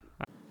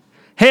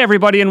Hey,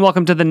 everybody, and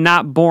welcome to the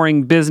Not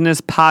Boring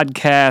Business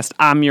Podcast.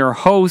 I'm your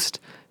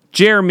host,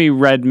 Jeremy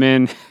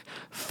Redman,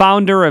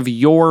 founder of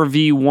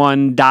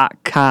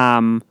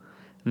YourV1.com.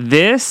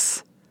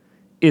 This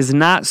is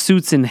not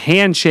suits and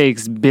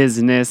handshakes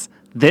business.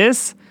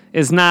 This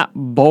is not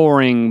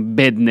boring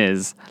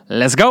business.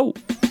 Let's go.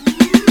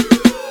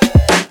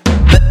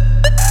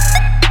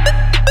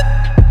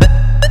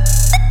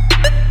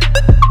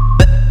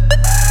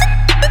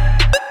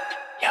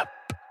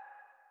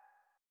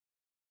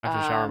 I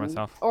have to shower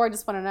myself. Or I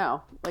just want to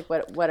know, like,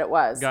 what it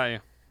was. Got you.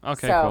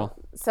 Okay, cool.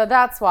 So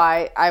that's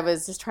why I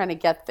was just trying to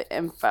get the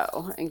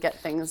info and get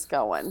things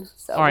going.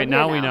 So all right,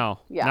 now we know.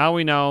 Yeah. Now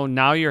we know.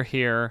 Now you're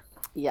here.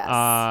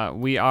 Yes.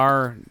 We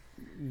are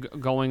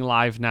going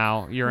live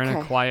now. You're in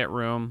a quiet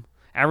room.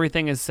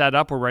 Everything is set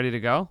up. We're ready to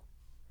go.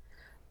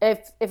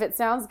 If it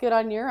sounds good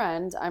on your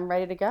end, I'm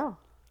ready to go.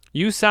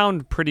 You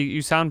sound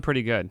pretty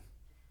good.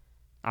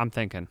 I'm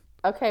thinking.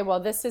 Okay, well,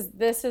 this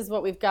is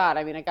what we've got.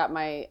 I mean,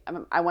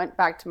 I went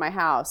back to my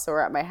house, so we're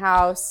at my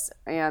house,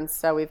 and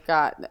so I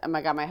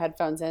got my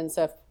headphones in.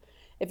 So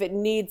if it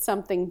needs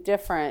something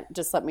different,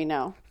 just let me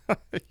know.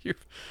 Do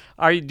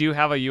you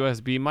have a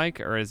USB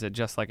mic, or is it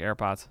just like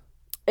AirPods?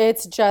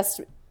 It's just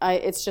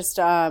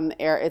headphones.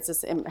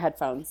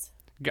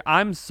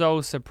 I'm so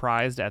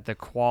surprised at the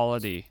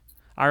quality.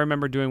 I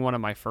remember doing one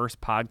of my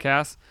first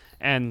podcasts,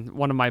 and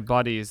one of my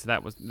buddies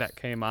that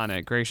came on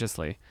it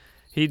graciously.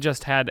 He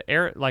just had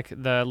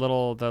the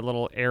little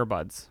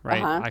earbuds,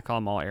 right? Uh-huh. I call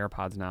them all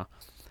AirPods now.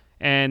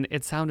 And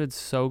it sounded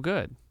so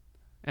good.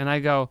 And I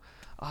go,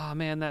 oh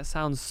man, that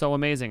sounds so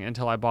amazing,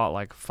 until I bought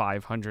like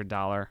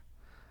 $500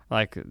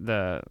 like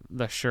the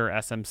Shure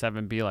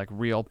SM7B like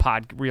real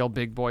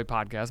big boy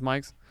podcast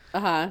mics.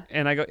 Uh-huh.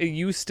 And I go,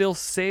 you still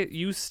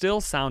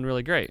sound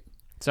really great.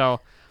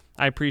 So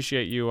I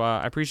appreciate you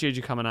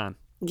coming on.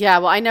 Yeah,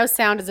 well, I know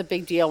sound is a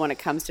big deal when it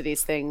comes to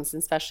these things,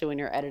 especially when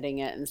you're editing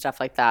it and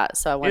stuff like that.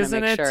 So I want to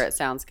make sure it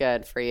sounds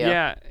good for you.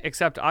 Yeah,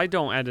 except I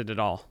don't edit at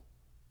all.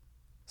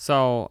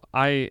 So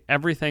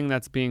everything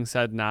that's being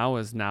said now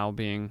is out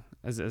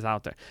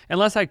there.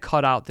 Unless I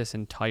cut out this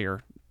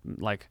entire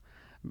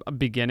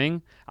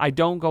beginning, I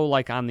don't go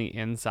like on the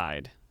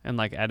inside and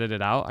like edit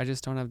it out. I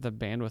just don't have the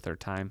bandwidth or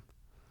time.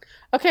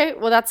 Okay,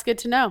 well, that's good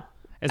to know.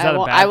 Is that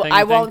a bad thing?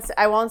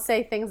 I won't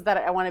say things that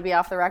I want to be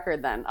off the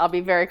record. Then I'll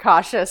be very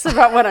cautious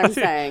about what I'm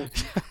saying.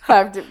 I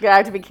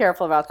have to be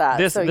careful about that.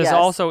 This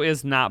also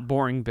is not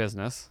boring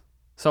business.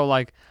 So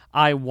like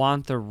I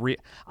want the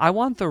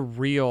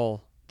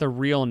real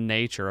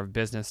nature of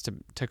business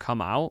to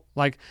come out.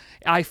 Like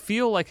I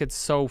feel like it's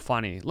so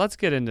funny. Let's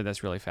get into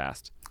this really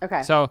fast.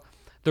 Okay. So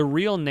the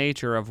real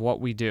nature of what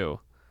we do.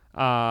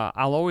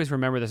 I'll always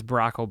remember this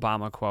Barack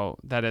Obama quote.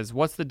 That is,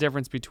 what's the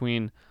difference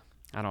between,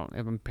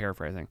 I'm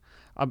paraphrasing,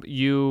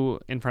 you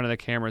in front of the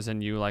cameras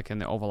and you like in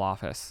the Oval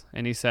Office.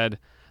 And he said,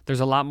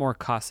 there's a lot more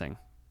cussing.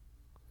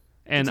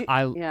 And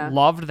I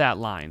loved that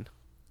line,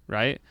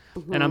 right?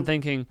 Mm-hmm. And I'm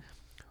thinking,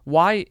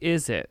 why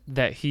is it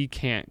that he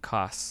can't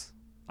cuss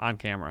on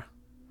camera?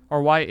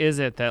 Or why is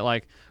it that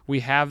like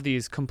we have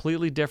these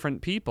completely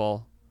different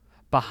people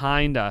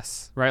behind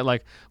us, right?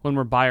 Like when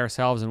we're by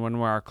ourselves and when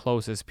we're our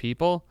closest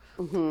people,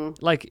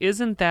 like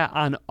isn't that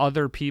on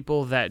other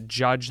people that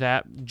judge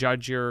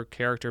your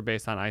character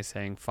based on I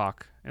saying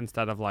fuck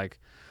instead of like,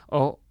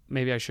 oh,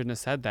 maybe I shouldn't have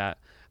said that.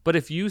 But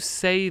if you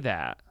say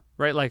that,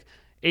 right, like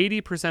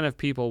 80% of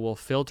people will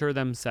filter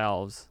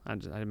themselves.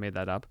 I made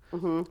that up.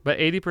 Mm-hmm. But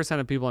 80%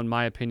 of people, in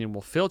my opinion,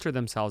 will filter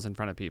themselves in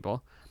front of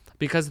people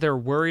because they're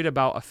worried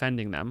about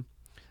offending them.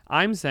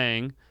 I'm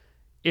saying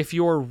if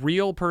your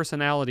real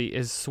personality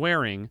is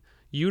swearing,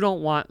 you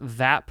don't want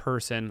that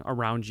person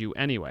around you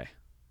anyway.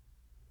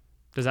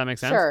 Does that make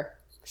sense?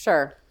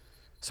 Sure.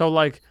 So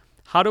like,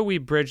 how do we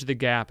bridge the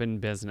gap in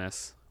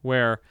business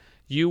where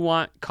you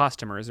want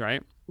customers,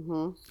 right?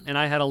 Mm-hmm. And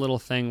I had a little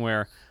thing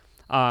where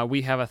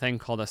we have a thing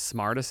called a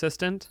smart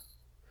assistant.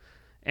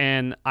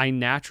 And I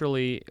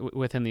naturally,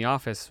 within the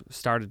office,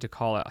 started to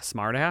call it a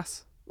smart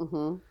ass.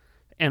 Mm-hmm.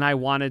 And I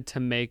wanted to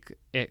make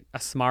it a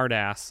smart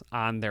ass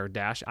on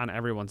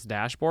everyone's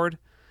dashboard.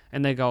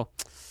 And they go,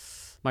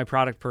 my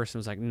product person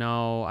was like,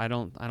 no, I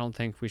don't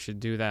think we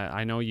should do that.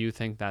 I know you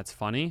think that's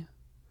funny,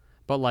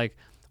 but like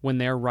when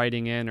they're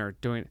writing in or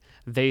doing,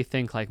 they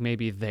think like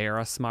maybe they're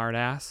a smart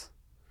ass.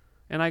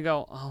 And I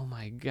go, oh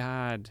my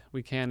God,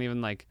 we can't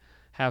even like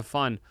have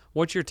fun.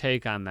 What's your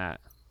take on that?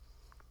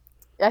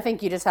 I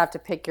think you just have to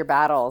pick your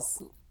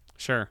battles.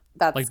 Sure.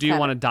 Do you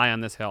want to die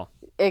on this hill?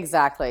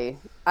 Exactly.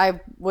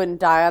 I wouldn't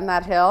die on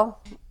that hill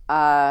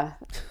at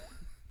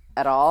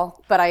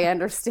all, but I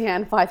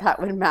understand why that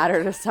would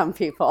matter to some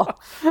people.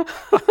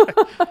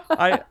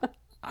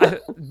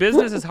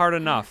 Business is hard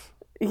enough.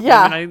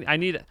 Yeah.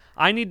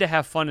 I need to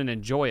have fun and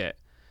enjoy it.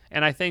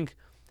 And I think,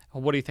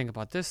 what do you think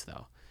about this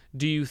though?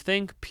 Do you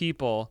think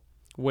people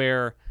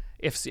where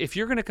if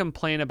you're going to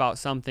complain about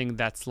something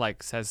that's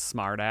like says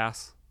smart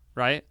ass,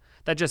 right?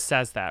 That just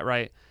says that,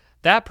 right?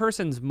 That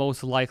person's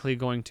most likely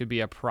going to be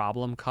a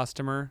problem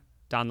customer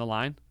down the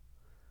line.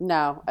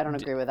 No, I don't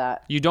agree with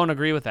that. You don't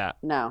agree with that?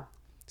 No.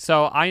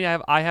 So I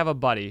have a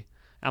buddy,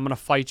 I'm gonna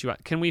fight you.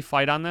 Can we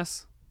fight on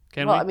this?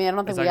 Can Well, we? I mean, I don't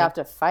Is think that we have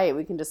to fight.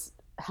 We can just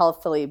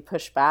healthily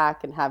push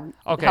back and have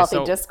Okay, healthy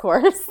so-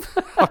 discourse.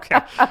 Okay.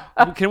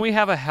 Can we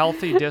have a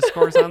healthy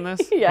discourse on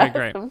this? Yes, Okay,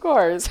 great. of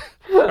course.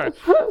 All right.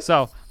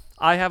 So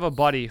I have a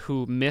buddy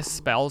who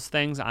misspells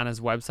things on his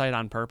website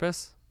on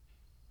purpose.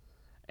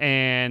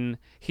 And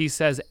he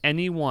says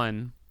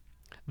anyone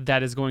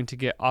that is going to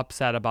get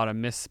upset about a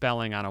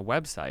misspelling on a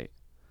website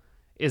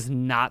is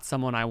not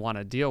someone I want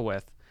to deal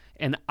with.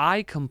 And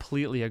I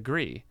completely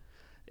agree.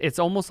 It's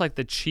almost like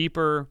the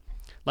cheaper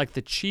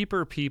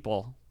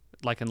people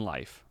like in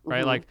life,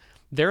 right? Like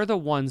they're the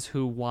ones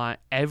who want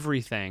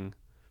everything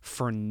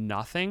for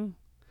nothing.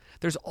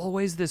 There's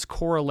always this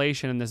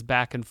correlation and this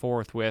back and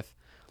forth with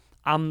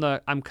I'm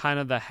kind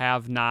of the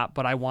have not,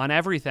 but I want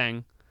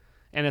everything.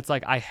 And it's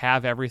like I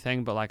have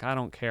everything, but like I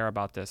don't care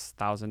about this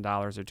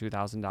 $1,000 or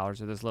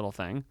 $2,000 or this little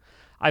thing.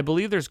 I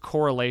believe there's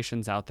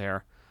correlations out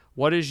there.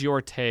 What is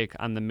your take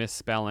on the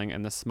misspelling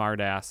and the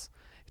smartass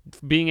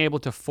being able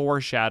to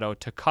foreshadow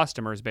to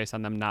customers based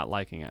on them not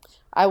liking it?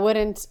 I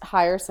wouldn't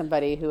hire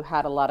somebody who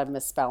had a lot of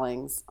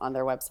misspellings on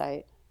their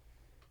website.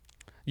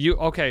 You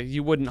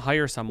wouldn't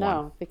hire someone.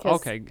 No,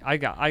 because I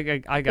got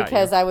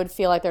because you. I would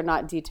feel like they're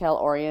not detail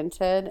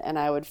oriented, and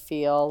I would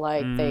feel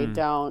like they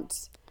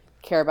don't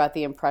care about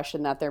the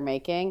impression that they're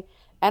making.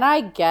 And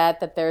I get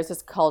that there's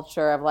this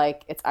culture of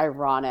like it's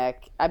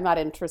ironic. I'm not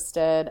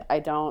interested. I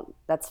don't.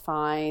 That's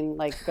fine.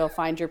 Like go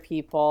find your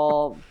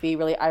people. Be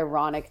really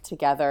ironic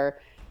together.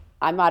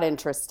 I'm not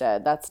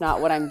interested. That's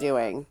not what I'm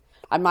doing.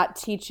 I'm not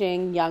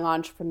teaching young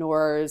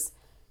entrepreneurs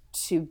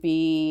to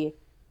be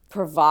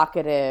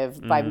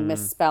provocative by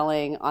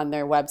misspelling on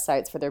their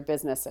websites for their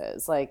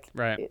businesses. Like,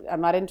 Right.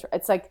 I'm not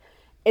it's like,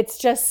 it's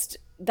just,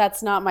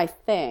 that's not my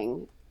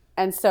thing.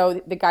 And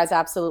so the guy's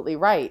absolutely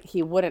right.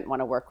 He wouldn't want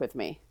to work with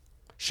me.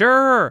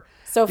 Sure.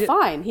 So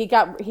fine. He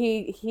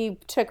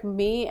took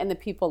me and the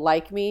people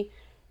like me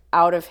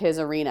out of his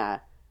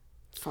arena.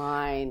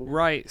 Fine.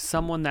 Right.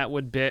 Someone that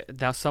would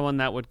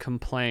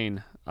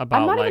complain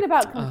about I'm not like, even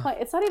about complain.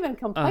 It's not even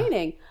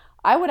complaining.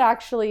 I would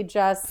actually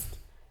just.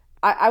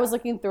 I was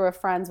looking through a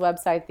friend's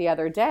website the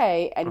other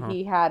day, and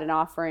he had an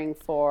offering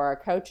for a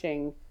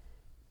coaching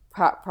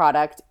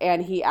product,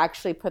 and he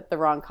actually put the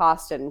wrong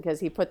cost in because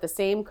he put the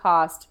same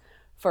cost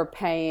for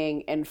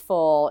paying in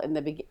full in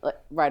the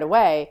right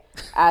away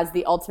as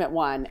the ultimate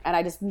one. And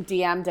I just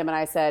DM'd him and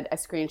I said, I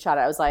screenshot it.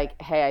 I was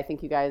like, hey, I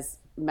think you guys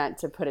meant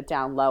to put it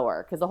down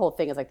lower because the whole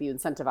thing is like you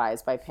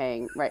incentivize by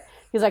paying right.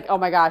 He's like, oh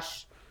my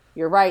gosh,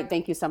 you're right.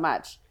 Thank you so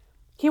much.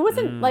 He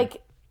wasn't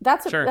like.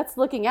 Sure. That's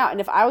looking out.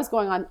 And if I was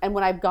going on, and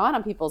when I've gone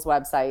on people's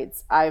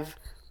websites,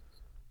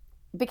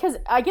 because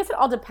I guess it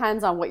all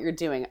depends on what you're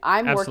doing.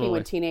 I'm Absolutely. working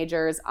with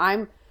teenagers.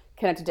 I'm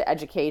connected to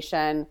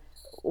education.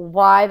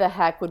 Why the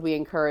heck would we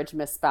encourage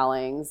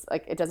misspellings?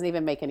 Like, it doesn't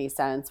even make any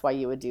sense why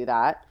you would do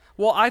that.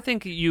 Well, I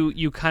think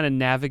you kind of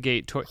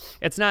navigate toward.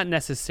 It's not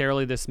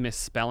necessarily this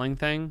misspelling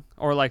thing,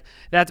 or like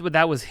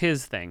that was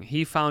his thing.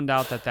 He found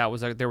out that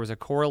there was a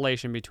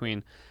correlation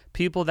between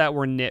people that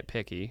were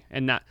nitpicky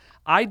and not.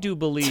 I do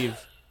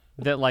believe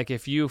that like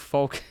if you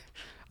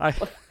I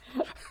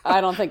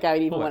don't think I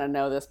would even want to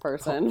know this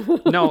person.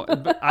 No,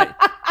 but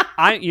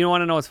I you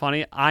want to know what's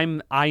funny?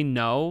 I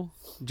know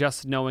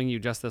just knowing you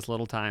just this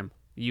little time,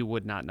 you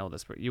would not know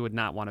this. You would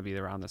not want to be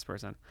around this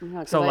person.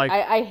 No, so like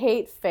I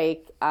hate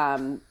fake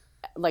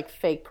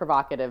fake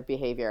provocative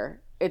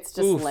behavior. It's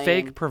just lame.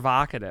 Fake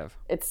provocative.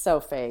 It's so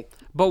fake.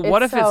 But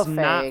what if so it's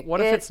not? fake.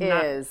 What if it's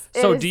not? Is.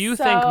 So It do is you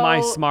think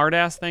my so-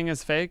 smartass thing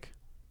is fake?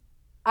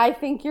 I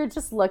think you're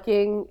just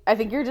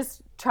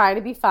trying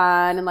to be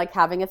fun and like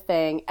having a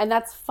thing, and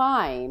that's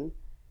fine.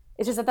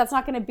 It's just that that's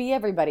not going to be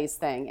everybody's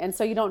thing, and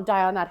so you don't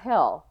die on that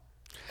hill.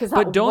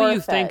 But don't you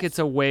think it's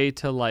a way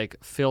to like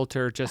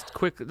filter, just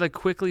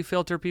quickly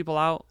filter people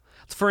out?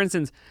 For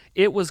instance,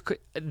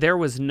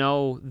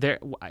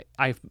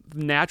 I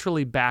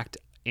naturally backed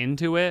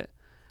into it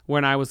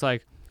when I was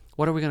like,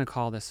 what are we going to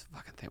call this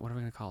fucking thing? What are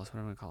we going to call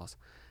this?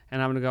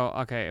 And I'm going to go,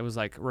 okay, it was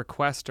like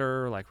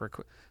requester, like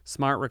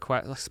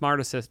smart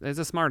assistant. It's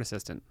a smart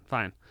assistant.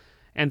 Fine.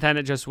 And then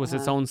it just was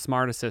its own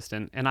smart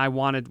assistant. And I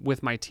wanted,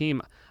 with my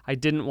team, I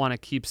didn't want to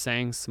keep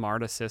saying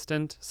smart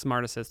assistant.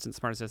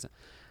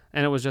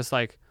 And it was just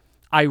like,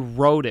 I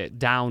wrote it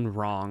down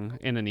wrong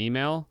in an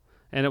email.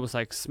 And it was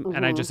like,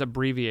 and I just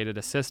abbreviated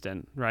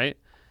assistant, right?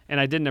 And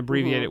I didn't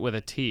abbreviate it with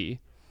a T.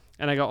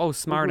 And I go, oh,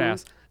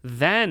 smartass.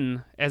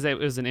 Then, as it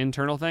was an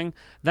internal thing,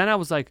 then I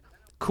was like,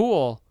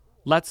 cool,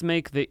 let's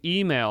make the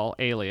email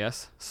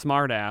alias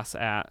smartass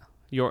at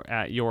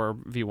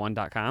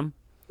yourv1.com.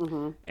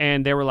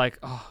 And they were like,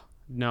 oh,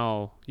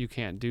 no, you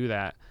can't do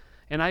that.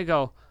 And I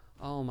go,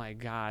 oh my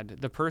God,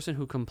 the person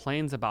who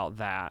complains about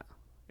that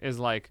is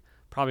like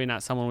probably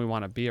not someone we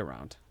want to be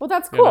around. Well,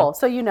 that's cool. know?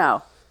 So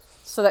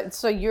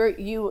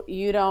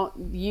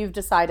you've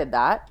decided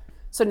that.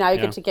 So now you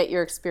Yeah. get to get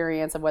your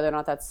experience of whether or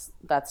not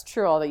that's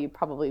true, although you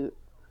probably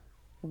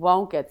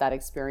won't get that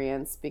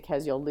experience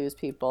because you'll lose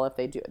people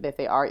if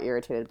they are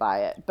irritated by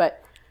it.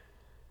 But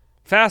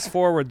Fast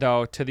forward,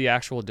 though, to the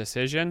actual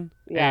decision,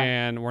 Yeah.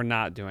 and we're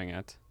not doing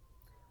it.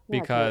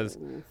 because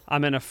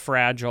I'm in a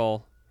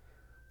fragile.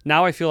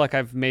 Now I feel like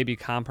I've maybe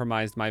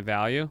compromised my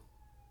value.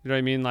 You know what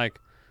I mean? Like,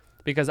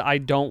 because I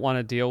don't want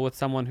to deal with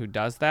someone who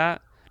does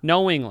that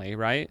knowingly,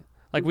 right?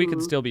 Like, we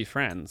could still be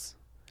friends.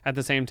 At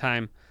the same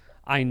time,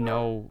 I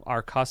know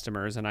our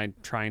customers, and I'm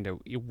trying to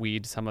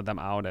weed some of them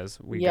out as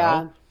we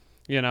go.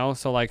 You know,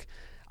 so like,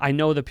 I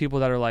know the people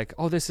that are like,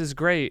 oh, this is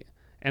great.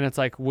 And it's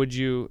like,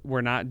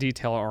 we're not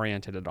detail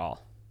oriented at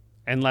all.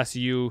 Unless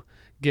you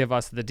give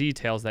us the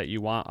details that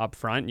you want up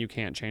front, you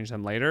can't change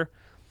them later.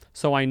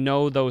 So I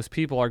know those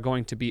people are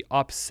going to be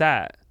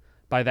upset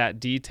by that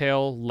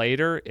detail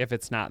later if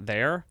it's not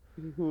there.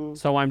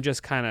 So I'm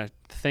just kind of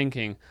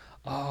thinking,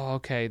 oh,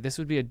 okay, this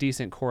would be a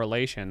decent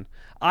correlation.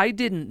 I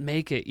didn't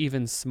make it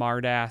even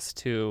smart ass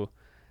to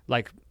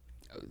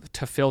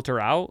filter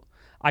out.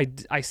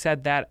 I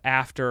said that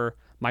after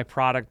my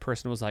product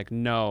person was like,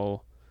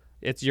 no,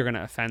 you're going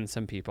to offend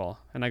some people.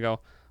 And I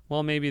go,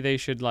 well, maybe they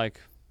should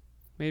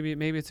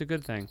maybe it's a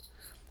good thing.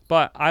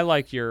 But I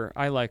like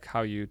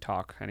how you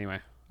talk anyway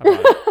about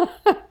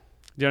it.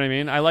 Do you know what I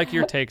mean? I like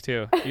your take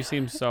too. You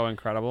seem so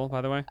incredible, by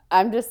the way.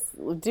 I'm just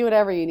do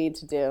whatever you need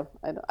to do.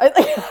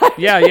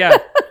 Yeah.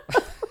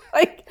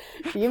 Like,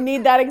 you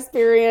need that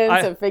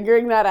experience of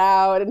figuring that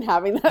out and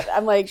having that.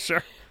 I'm like,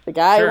 sure. The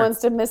guy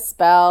wants to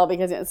misspell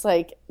because it's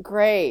like,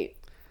 great.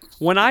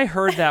 When I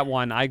heard that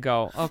one, I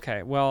go,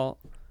 okay, well,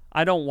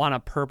 I don't want to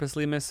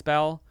purposely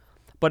misspell,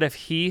 but if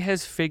he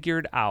has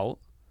figured out,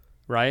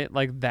 right,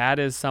 like that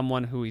is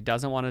someone who he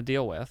doesn't want to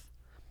deal with,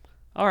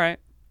 all right.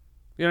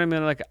 You know what I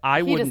mean? Like,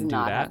 I wouldn't do that. He does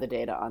not have the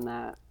data on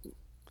that.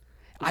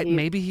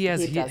 Maybe he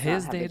has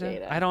his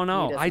data. I don't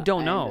know. I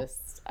don't know.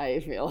 I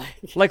feel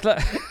like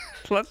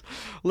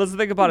let's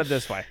think about it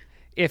this way.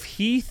 If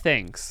he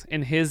thinks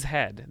in his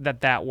head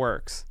that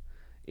works,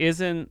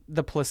 isn't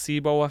the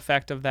placebo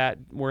effect of that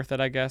worth it,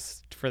 I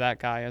guess, for that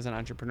guy as an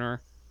entrepreneur?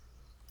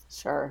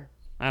 Sure.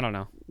 I don't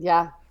know.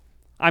 Yeah.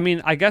 I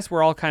mean, I guess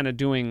we're all kind of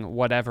doing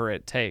whatever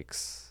it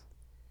takes.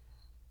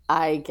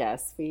 I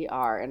guess we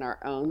are in our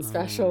own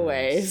special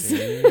ways.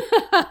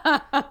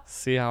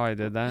 See how I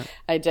did that?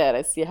 I did.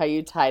 I see how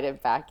you tied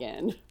it back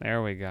in.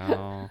 There we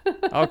go.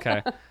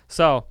 Okay.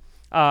 So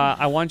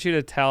I want you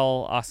to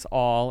tell us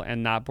all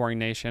and Not Boring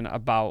Nation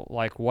about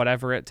like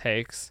whatever it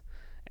takes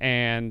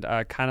and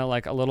kind of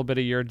like a little bit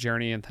of your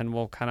journey, and then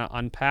we'll kind of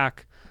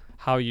unpack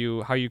how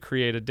you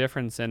create a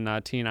difference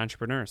in teen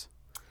entrepreneurs.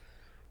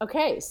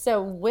 Okay,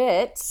 so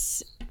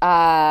WIT,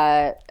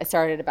 I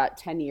started about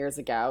 10 years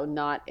ago,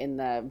 not in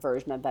the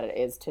version of that it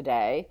is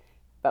today,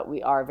 but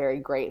we are very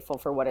grateful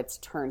for what it's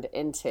turned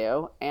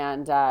into.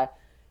 And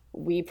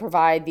we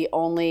provide the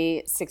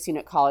only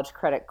 6-unit college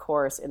credit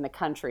course in the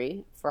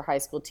country for high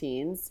school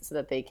teens so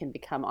that they can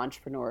become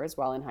entrepreneurs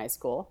while in high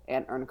school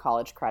and earn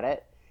college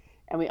credit.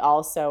 And we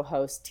also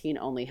host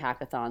teen-only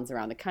hackathons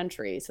around the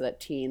country so that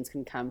teens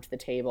can come to the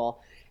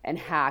table and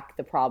hack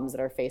the problems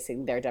that are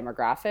facing their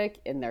demographic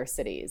in their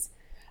cities.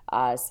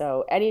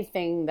 So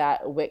anything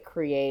that WIT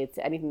creates,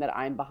 anything that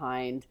I'm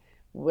behind,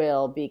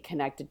 will be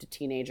connected to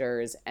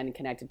teenagers and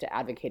connected to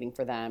advocating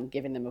for them,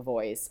 giving them a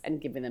voice,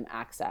 and giving them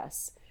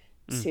access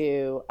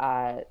to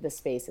the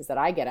spaces that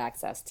I get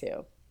access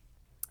to.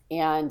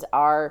 And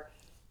our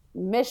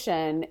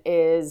mission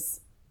is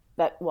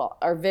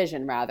our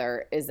vision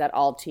rather, is that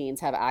all teens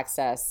have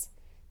access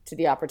to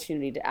the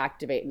opportunity to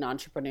activate an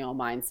entrepreneurial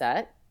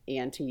mindset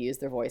and to use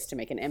their voice to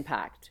make an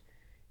impact.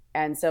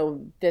 And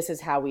so this is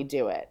how we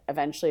do it.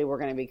 Eventually, we're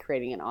going to be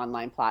creating an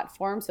online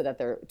platform so that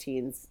their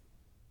teens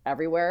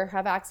everywhere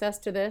have access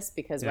to this,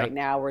 because right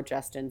now we're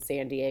just in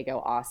San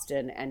Diego,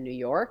 Austin, and New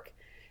York.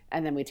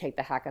 And then we take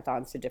the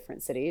hackathons to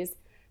different cities.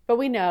 But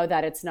we know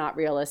that it's not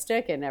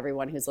realistic, and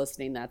everyone who's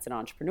listening that's an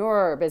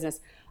entrepreneur or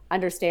business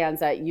understands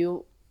that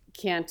you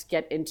can't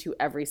get into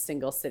every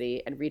single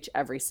city and reach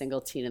every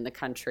single teen in the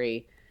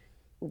country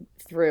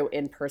through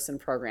in-person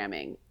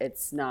programming.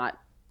 It's not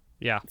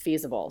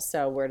feasible.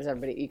 So where does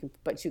everybody,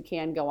 but you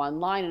can go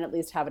online and at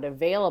least have it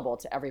available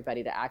to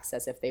everybody to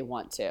access if they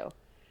want to.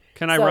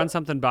 Can I run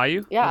something by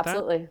you? Yeah,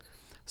 absolutely.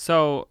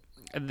 So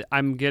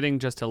I'm getting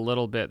just a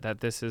little bit that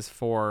this is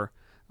for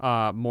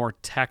more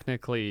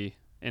technically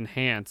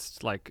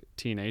enhanced, like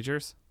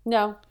teenagers.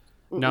 No.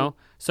 Mm-mm. No.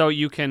 So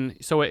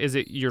is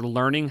it you're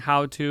learning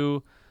how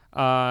to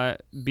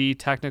be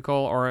technical,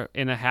 or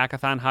in a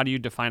hackathon? How do you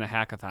define a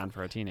hackathon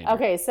for a teenager?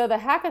 Okay, so the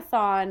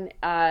hackathon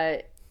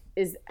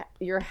is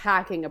you're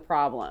hacking a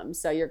problem.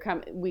 So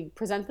we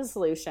present the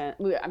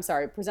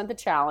present the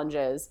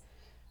challenges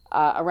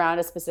around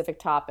a specific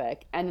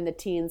topic, and then the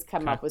teens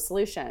come up with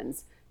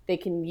solutions. They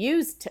can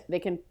they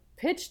can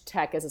pitch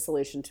tech as a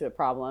solution to a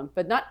problem,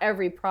 but not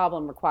every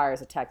problem requires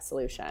a tech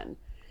solution.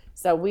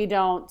 So we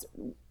don't,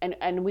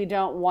 and we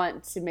don't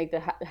want to make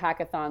the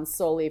hackathon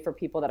solely for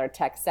people that are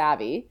tech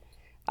savvy,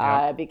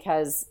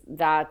 because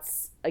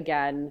that's,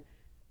 again,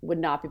 would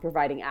not be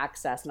providing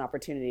access and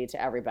opportunity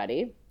to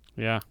everybody.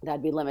 Yeah.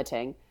 That'd be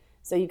limiting.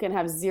 So you can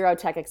have zero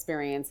tech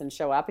experience and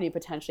show up, and you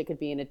potentially could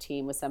be in a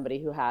team with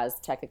somebody who has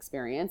tech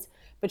experience,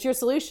 but your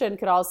solution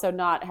could also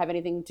not have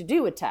anything to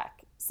do with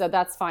tech. So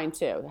that's fine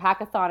too.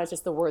 Hackathon is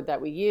just the word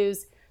that we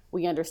use.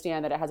 we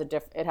understand that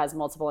it has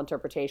multiple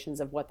interpretations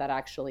of what that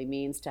actually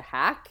means to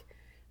hack,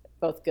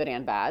 both good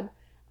and bad.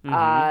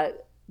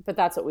 But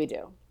that's what we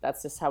do.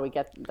 That's just how we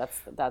get.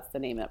 That's the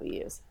name that we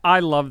use. I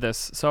love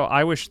this. So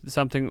I wish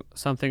something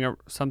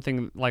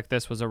like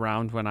this was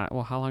around when I.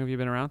 Well, how long have you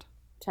been around?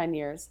 10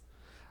 years.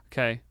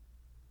 Okay,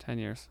 10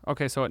 years.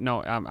 Okay, so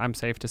no, I'm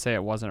safe to say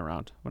it wasn't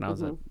around when I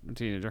was a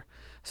teenager.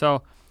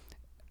 So,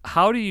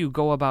 how do you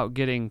go about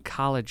getting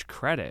college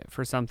credit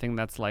for something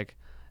that's like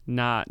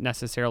not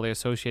necessarily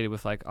associated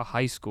with like a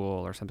high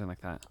school or something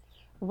like that?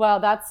 Well,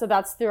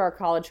 that's through our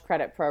college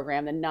credit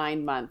program, the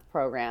 9-month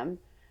program.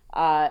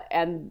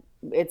 And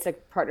it's a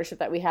partnership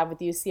that we have with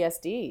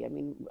UCSD. I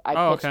mean,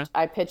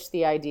 I pitched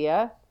the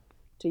idea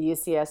to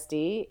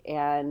UCSD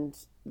and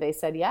they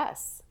said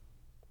yes.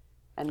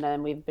 And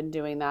then we've been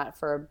doing that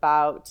for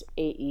about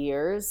 8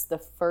 years. The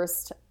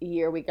first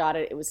year we got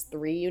it, it was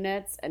 3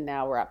 units, and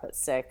now we're up at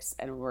 6,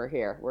 and we're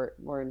here.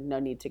 We're no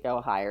need to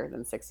go higher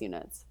than 6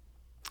 units.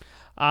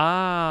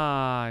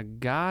 Ah,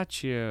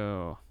 got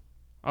you.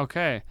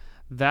 Okay,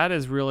 that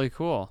is really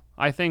cool.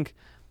 I think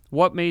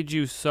what made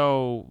you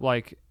so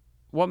like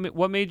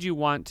what made you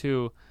want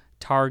to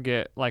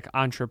target like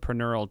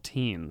entrepreneurial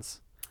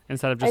teens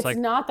instead of just it's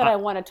not that I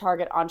want to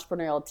target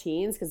entrepreneurial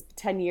teens, because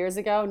 10 years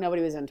ago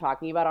nobody was even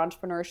talking about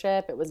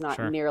entrepreneurship. It was not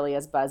nearly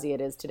as buzzy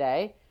it is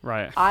today.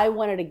 Right. I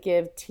wanted to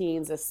give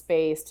teens a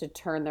space to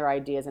turn their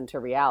ideas into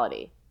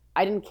reality.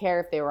 I didn't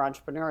care if they were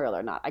entrepreneurial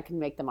or not. I could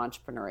make them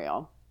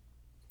entrepreneurial.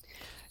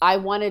 I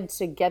wanted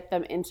to get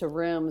them into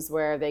rooms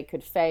where they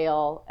could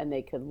fail and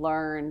they could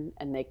learn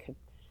and they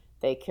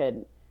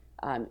could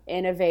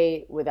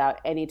innovate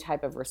without any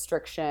type of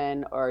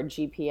restriction or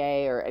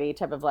GPA or any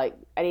type of like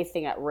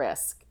anything at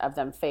risk of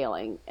them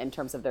failing in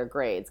terms of their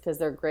grades, because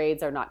their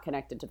grades are not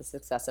connected to the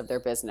success of their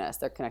business.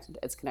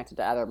 It's connected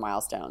to other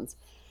milestones.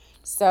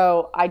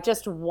 So I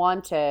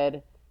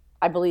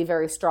believe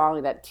very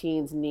strongly that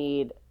teens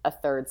need a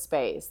third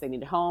space. They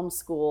need home,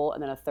 school,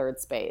 and then a third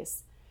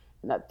space.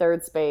 And that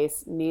third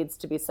space needs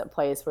to be some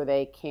place where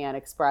they can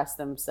express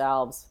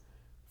themselves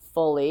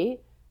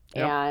fully.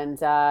 Yep. And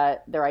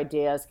their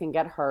ideas can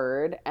get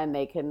heard and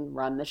they can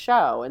run the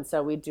show. And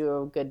so we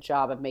do a good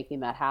job of making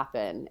that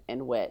happen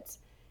in WIT.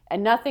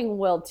 And nothing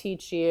will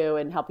teach you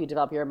and help you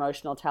develop your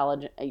emotional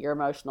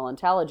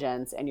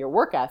intelligence and your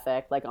work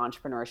ethic like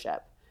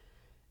entrepreneurship.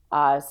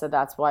 So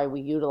that's why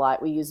we use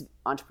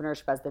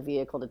entrepreneurship as the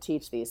vehicle to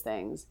teach these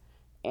things.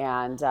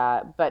 And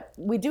but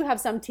we do have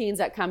some teens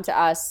that come to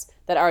us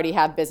that already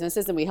have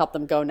businesses and we help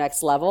them go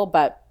next level.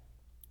 But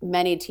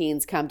many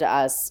teens come to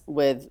us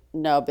with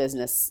no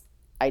business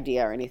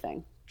idea or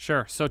anything.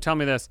 Sure. So tell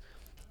me this.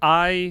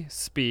 I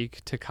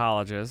speak to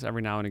colleges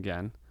every now and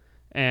again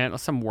and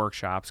some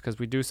workshops because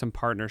we do some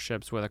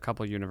partnerships with a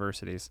couple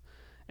universities.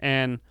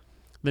 And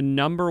the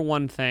number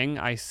one thing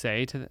I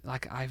say to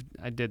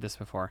I did this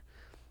before,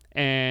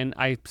 and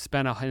I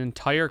spent an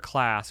entire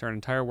class or an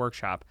entire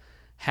workshop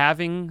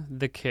having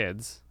the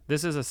kids.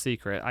 This is a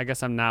secret. I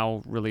guess I'm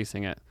now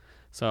releasing it.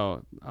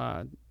 So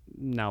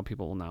now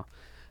people will know.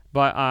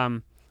 But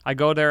I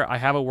go there. I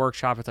have a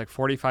workshop. It's like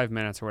 45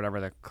 minutes or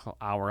whatever the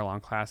hour-long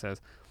class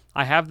is.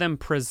 I have them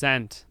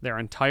present their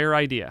entire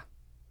idea.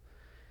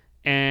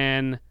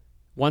 And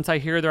once I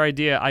hear their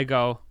idea, I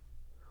go,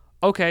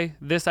 okay,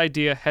 this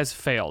idea has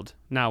failed.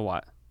 Now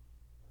what?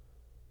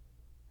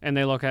 And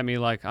they look at me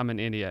like I'm an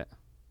idiot.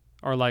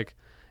 Or like,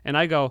 and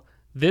I go,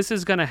 this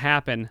is going to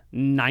happen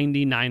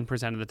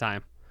 99% of the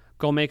time.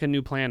 Go make a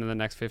new plan in the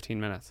next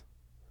 15 minutes.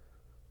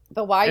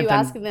 But why are you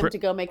asking them to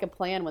go make a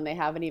plan when they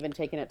haven't even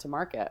taken it to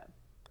market?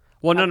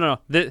 Well, no.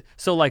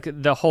 So like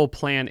the whole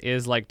plan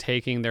is like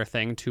taking their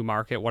thing to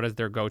market. What is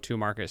their go-to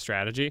market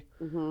strategy?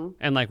 Mm-hmm.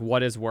 And like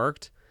what has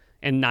worked?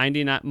 And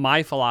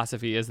my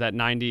philosophy is that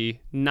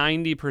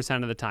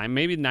 90% of the time,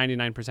 maybe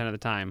 99% of the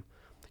time,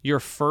 your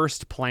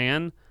first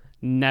plan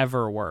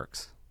never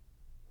works.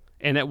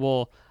 And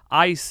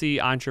I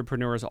see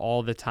entrepreneurs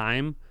all the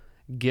time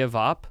give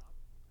up.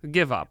 And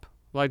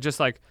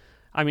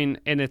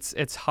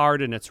it's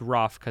hard and it's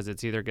rough because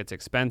it's either gets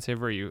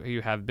expensive or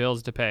you have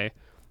bills to pay.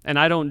 And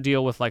I don't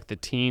deal with like the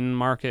teen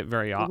market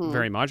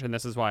very much. And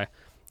this is why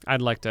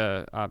I'd like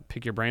to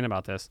pick your brain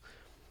about this.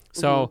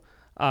 So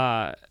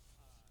I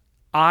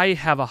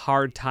have a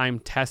hard time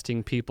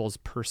testing people's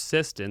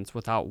persistence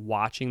without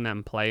watching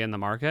them play in the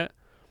market.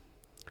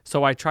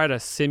 So I try to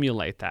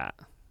simulate that,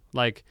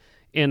 like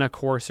in a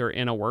course or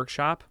in a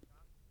workshop.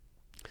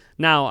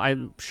 Now,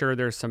 I'm sure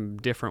there's some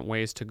different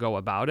ways to go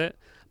about it,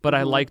 but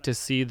I like to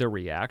see the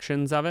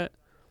reactions of it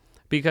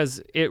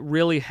because it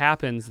really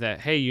happens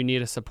that, hey, you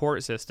need a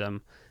support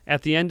system.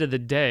 At the end of the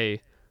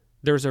day,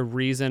 there's a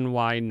reason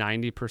why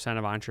 90%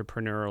 of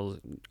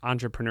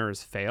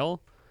entrepreneurs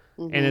fail.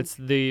 Mm-hmm. And it's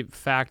the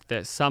fact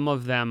that some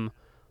of them,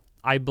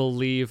 I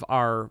believe,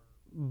 are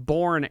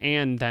born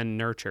and then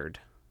nurtured,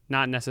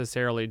 not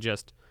necessarily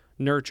just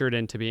nurtured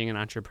into being an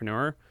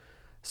entrepreneur.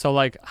 So,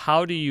 like,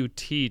 how do you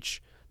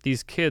teach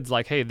these kids,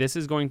 like, hey, this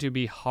is going to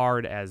be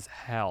hard as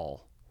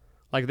hell.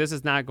 Like, this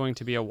is not going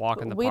to be a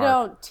walk in the We park.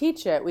 don't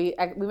teach it. We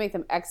make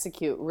them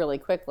execute really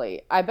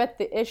quickly. I bet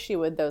the issue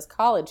with those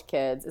college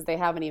kids is they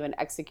haven't even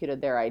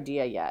executed their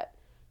idea yet.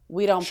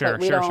 We don't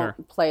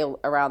play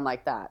around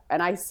like that.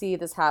 And I see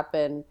this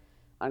happen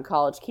on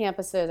college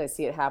campuses. I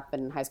see it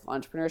happen in high school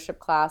entrepreneurship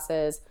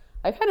classes.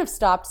 I kind of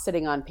stopped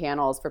sitting on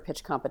panels for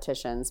pitch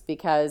competitions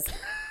because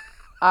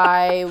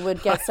I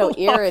would get so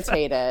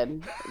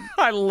irritated.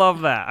 I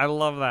love that. I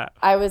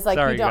was like,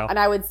 Sorry, you don't, go. and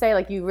I would say,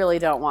 like, you really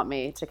don't want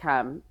me to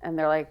come. And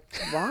they're like,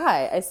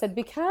 why? I said,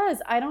 because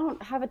I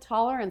don't have a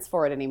tolerance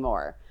for it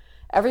anymore.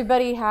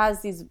 Everybody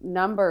has these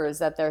numbers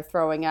that they're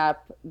throwing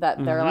up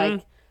that they're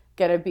like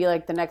going to be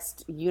like the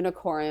next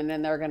unicorn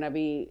and they're going to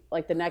be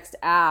like the next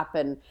app.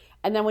 And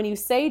then when you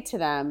say to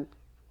them,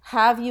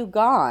 have you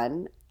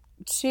gone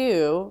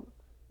to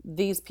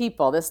these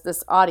people,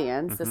 this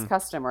audience, this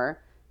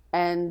customer,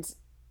 and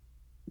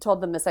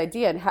told them this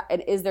idea,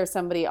 and is there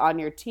somebody on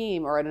your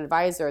team or an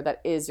advisor that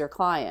is your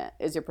client,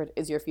 is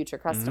your future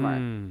customer?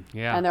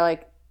 Yeah. And they're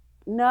like,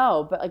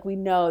 no, but like we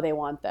know they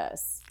want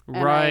this,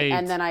 and Right.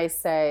 and then I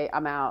say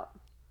I'm out,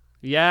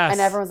 Yes.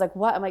 and everyone's like,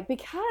 what? I'm like,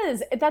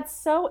 because that's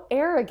so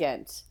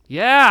arrogant.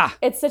 Yeah.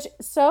 It's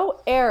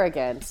so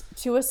arrogant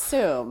to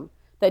assume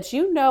that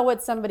you know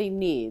what somebody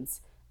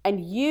needs,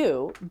 and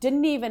you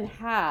didn't even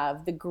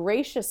have the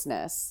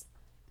graciousness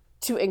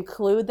to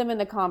include them in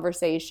the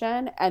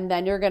conversation, and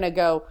then you're going to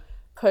go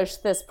push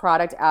this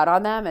product out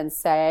on them and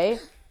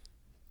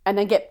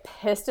then get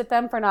pissed at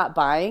them for not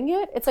buying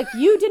it. It's like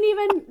you didn't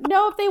even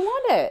know if they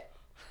want it.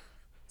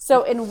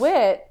 So in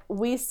WIT,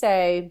 we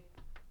say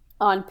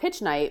on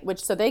pitch night,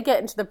 so they get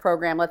into the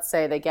program, let's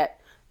say they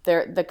get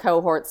the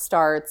cohort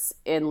starts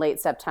in late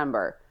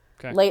September.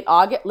 Okay. Late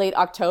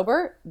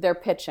October, they're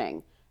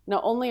pitching.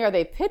 Not only are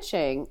they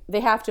pitching, they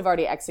have to have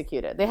already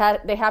executed. They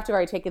have to have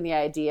already taken the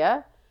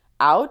idea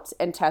out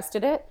and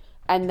tested it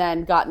and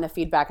then gotten the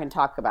feedback and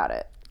talk about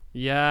it.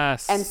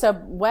 Yes. And so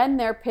when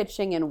they're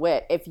pitching in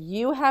WIT, if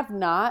you have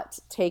not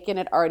taken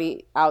it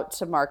already out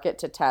to market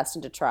to test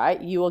and to try,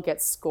 you will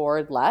get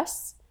scored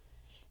less.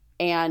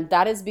 And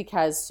that is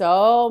because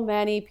so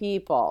many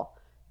people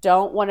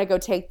don't want to go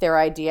take their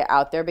idea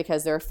out there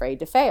because they're afraid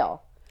to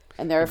fail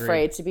and they're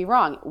afraid to be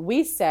wrong.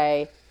 We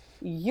say,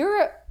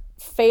 you're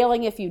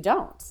failing if you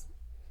don't.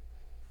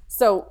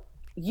 So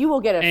you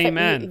will get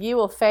you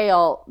will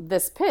fail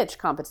this pitch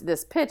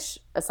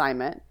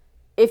assignment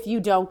if you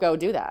don't go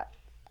do that.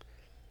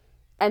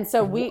 And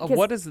so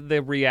what is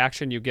the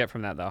reaction you get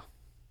from that though?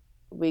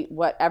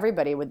 What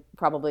everybody would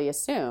probably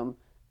assume,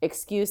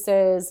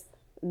 excuses,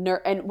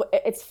 and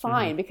it's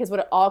fine because what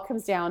it all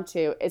comes down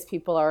to is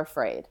people are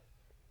afraid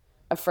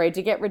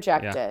to get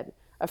rejected,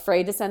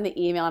 afraid to send the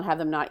email and have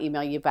them not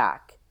email you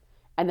back.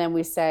 And then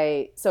we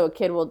say,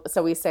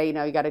 we say,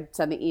 you got to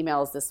send the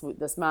emails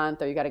this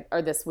month,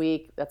 or this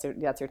week. That's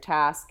your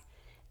task.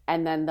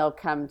 And then they'll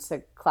come to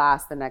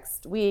class the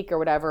next week or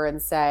whatever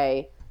and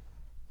say,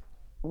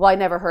 well, I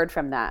never heard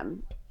from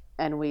them.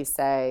 And we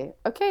say,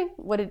 okay,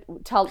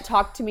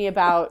 talk to me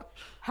about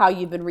how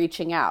you've been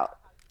reaching out.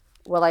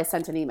 Well, I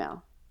sent an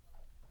email.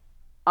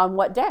 On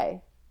what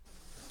day?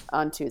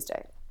 On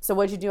Tuesday. So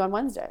what'd you do on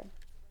Wednesday?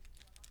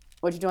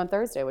 What'd you do on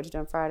Thursday? What'd you do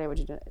on Friday?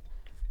 What'd you do?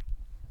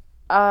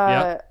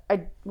 They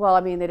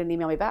didn't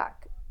email me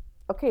back.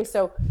 Okay,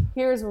 so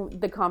here's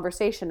the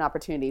conversation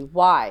opportunity.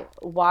 Why?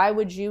 Why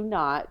would you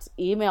not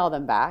email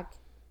them back?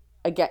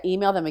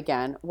 Email them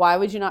again. Why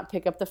would you not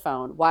pick up the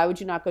phone? Why would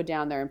you not go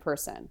down there in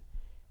person?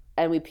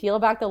 And we peel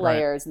back the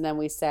layers, and then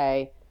we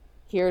say,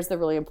 here's the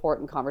really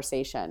important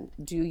conversation.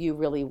 Do you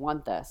really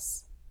want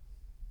this?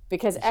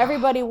 Because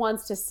everybody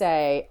wants to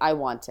say, I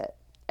want it.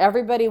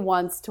 Everybody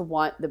wants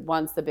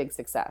the big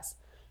success.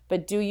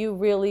 But do you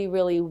really,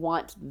 really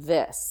want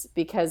this?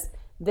 Because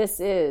this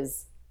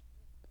is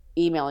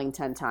emailing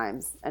 10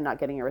 times and not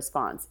getting a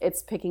response.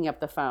 It's picking up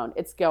the phone.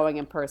 It's going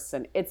in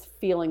person. It's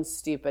feeling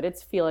stupid.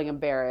 It's feeling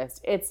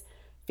embarrassed. It's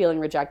feeling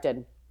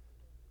rejected.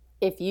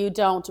 If you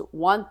don't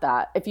want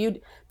that,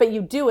 but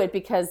you do it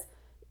because,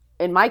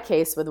 in my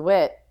case with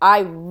WIT, I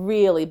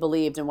really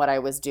believed in what I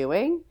was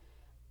doing,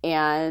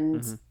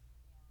 and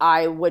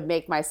I would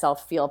make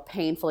myself feel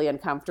painfully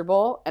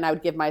uncomfortable, and I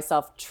would give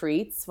myself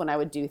treats when I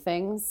would do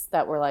things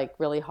that were like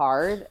really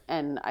hard,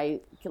 and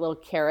I get little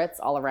carrots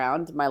all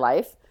around my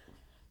life.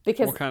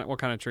 Because what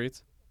kind of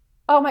treats?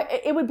 Oh my!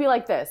 It would be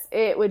like this.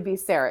 It would be,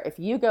 Sarah, if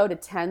you go to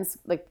 10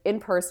 in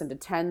person to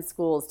 10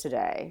 schools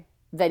today,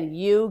 then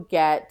you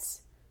get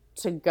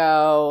to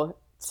go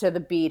to the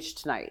beach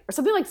tonight, or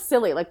something like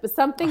silly, like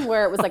something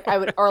where it was like I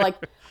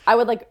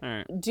would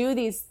do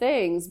these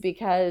things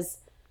because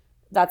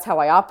that's how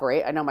I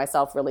operate. I know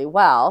myself really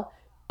well.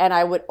 And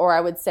I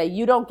would say,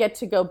 you don't get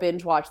to go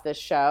binge watch this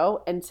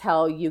show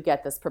until you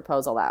get this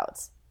proposal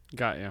out.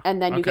 Got you.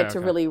 And then you get to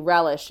really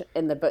relish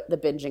in the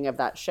binging of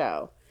that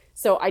show.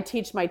 So I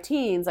teach my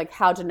teens like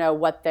how to know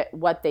what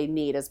they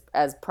need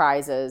as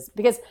prizes.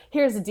 Because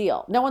here's the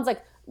deal. No one's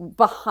like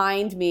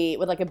behind me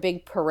with like a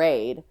big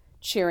parade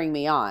cheering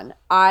me on.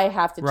 I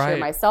have to cheer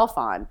myself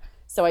on.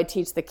 So I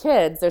teach the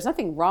kids there's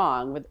nothing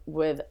wrong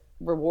with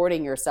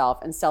rewarding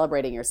yourself and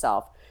celebrating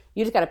yourself.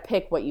 You just got to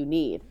pick what you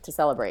need to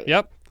celebrate.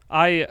 Yep.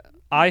 I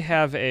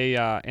have a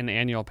an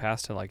annual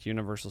pass to like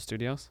Universal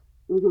Studios.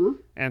 Mm-hmm.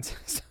 And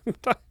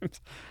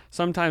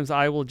sometimes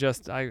I'll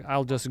just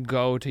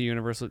go to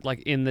Universal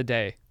like in the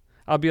day.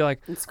 I'll be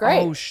like, it's great.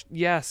 Oh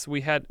yes,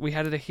 we had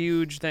it a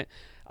huge thing.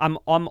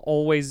 I'm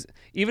always,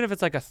 even if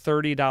it's like a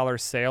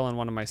 $30 sale and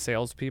one of my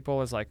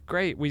salespeople is like,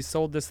 great, we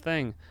sold this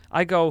thing.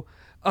 I go,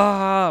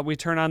 we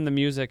turn on the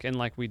music and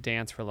like we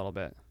dance for a little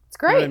bit. It's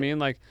great. You know what I mean?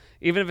 Like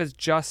even if it's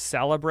just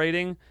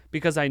celebrating,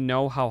 because I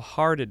know how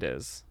hard it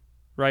is,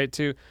 right?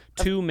 To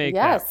make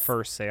that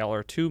first sale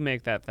or to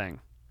make that thing.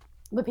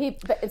 What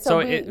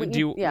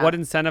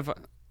incentive?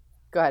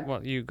 Go ahead.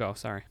 Well, you go.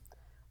 Sorry.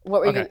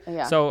 What were you gonna,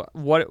 yeah. So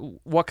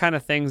what kind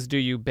of things do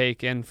you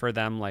bake in for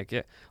them?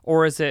 Like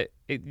or is it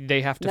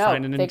they have to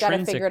find an intrinsic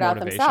motivation? They got to figure it out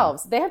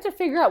themselves. They have to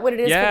figure out what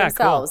it is for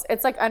themselves. Cool.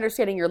 It's like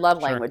understanding your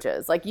love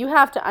languages. Like you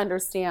have to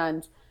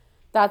understand.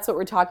 That's what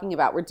we're talking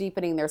about. We're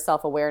deepening their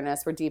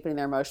self-awareness. We're deepening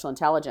their emotional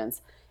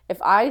intelligence.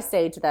 If I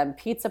say to them,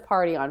 pizza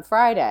party on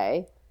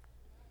Friday,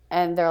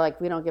 and they're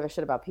like, we don't give a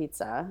shit about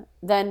pizza,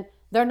 then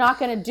they're not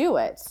going to do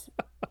it.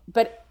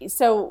 But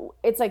so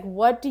it's like,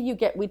 what do you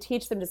get? We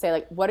teach them to say,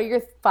 like, what are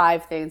your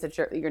 5 things that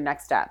your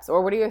next steps?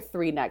 Or what are your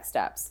 3 next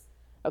steps?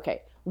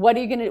 Okay. What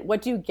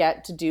do you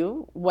get to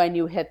do when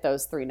you hit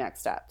those 3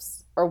 next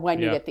steps? Or when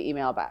you get the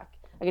email back?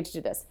 I get to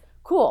do this.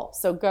 Cool.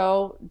 So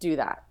go do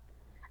that.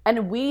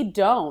 And we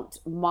don't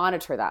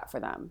monitor that for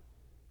them.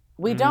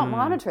 We don't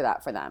monitor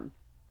that for them.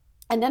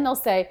 And then they'll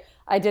say,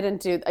 I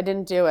didn't do it. I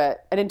didn't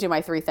do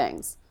my 3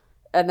 things.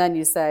 And then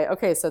you say,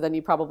 okay, so then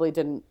you probably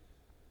didn't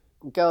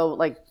go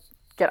like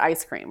get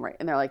ice cream, right?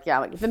 And they're like, yeah,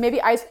 like, then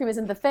maybe ice cream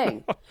isn't the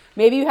thing.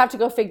 Maybe you have to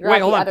go figure out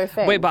the other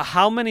thing. Wait, but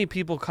how many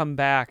people come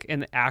back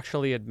and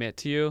actually admit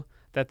to you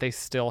that they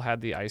still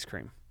had the ice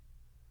cream?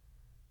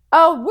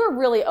 Oh, we're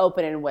really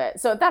open and wit.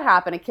 So if that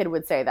happened, a kid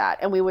would say that.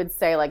 And we would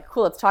say like,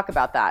 cool, let's talk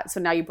about that.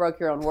 So now you broke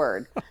your own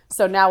word.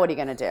 So now what are you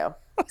going to do?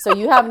 So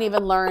you haven't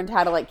even learned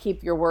how to like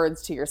keep your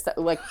words to yourself,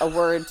 like a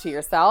word to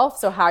yourself.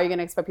 So how are you going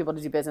to expect people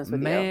to do business with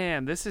you?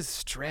 Man, this is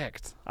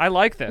strict. I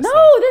like this.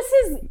 No, this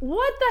is,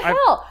 what the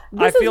hell?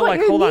 This is what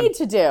you need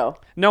to do.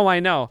 No, I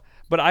know.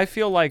 But I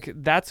feel like you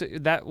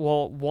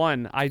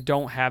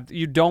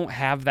don't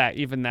have that,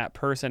 even that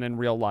person in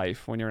real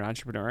life when you're an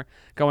entrepreneur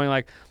going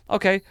like,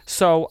 okay,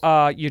 so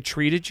you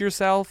treated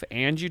yourself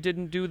and you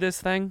didn't do this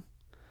thing,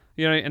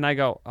 you know? And I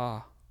go,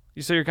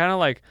 so you're kind of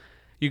like,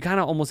 you kind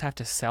of almost have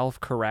to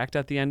self-correct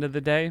at the end of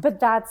the day. But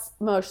that's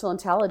emotional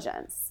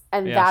intelligence.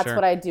 And that's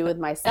what I do with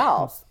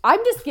myself.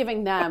 I'm just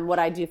giving them what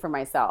I do for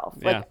myself.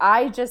 Like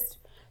I've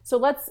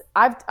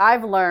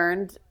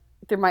learned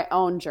through my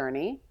own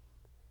journey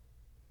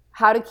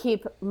how to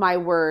keep my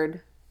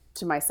word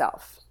to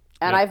myself.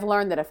 And I've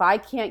learned that if I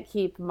can't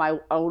keep my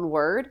own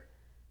word,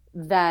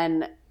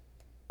 then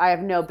I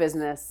have no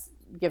business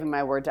giving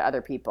my word to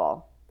other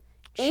people.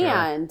 Sure.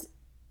 And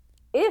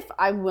if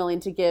I'm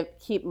willing to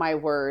keep my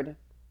word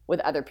with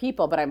other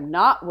people, but I'm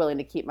not willing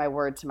to keep my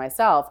word to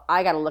myself,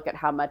 I got to look at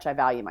how much I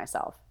value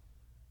myself.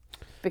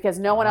 Because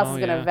no one else is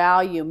going to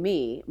value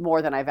me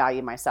more than I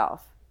value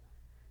myself.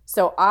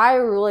 So I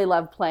really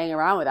love playing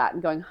around with that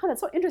and going,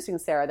 that's so interesting,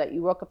 Sarah, that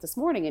you woke up this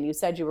morning and you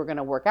said you were going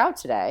to work out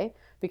today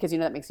because you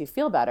know that makes you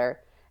feel better.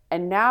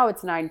 And now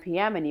it's 9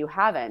 p.m. and you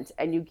haven't,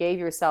 and you gave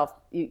yourself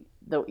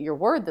your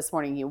word this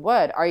morning you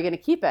would. Are you going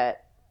to keep it?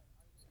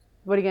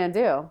 What are you going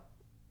to do?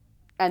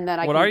 And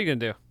then What are you going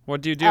to do? What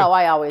do you do? Oh,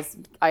 I always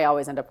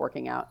end up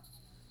working out.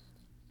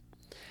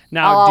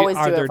 Now,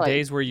 are there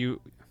days where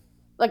you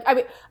like?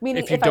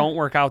 Meaning if you don't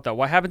work out though,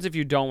 what happens if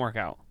you don't work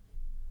out?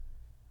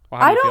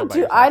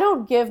 I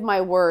don't give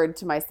my word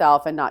to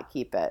myself and not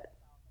keep it.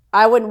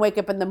 I wouldn't wake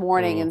up in the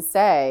morning and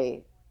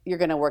say you're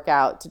going to work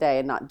out today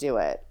and not do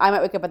it. I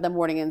might wake up in the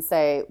morning and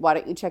say, why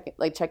don't you check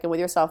in with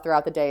yourself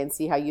throughout the day and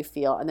see how you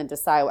feel, and then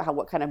decide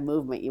what kind of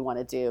movement you want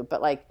to do.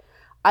 But like,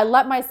 I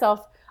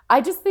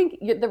just think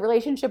the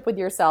relationship with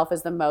yourself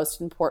is the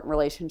most important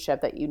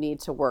relationship that you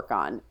need to work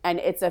on. And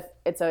it's a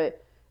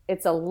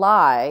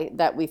lie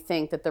that we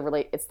think that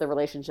it's the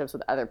relationships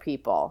with other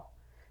people.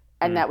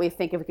 And that we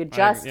think if we could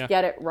just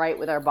get it right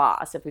with our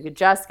boss, if we could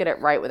just get it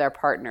right with our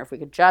partner, if we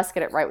could just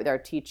get it right with our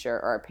teacher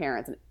or our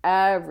parents, and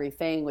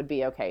everything would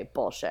be okay.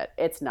 Bullshit.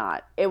 It's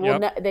not. It will.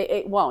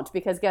 It won't,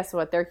 because guess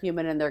what? They're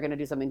human and they're going to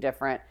do something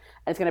different,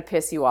 and it's going to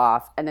piss you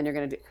off, and then you're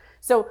going to do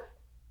so.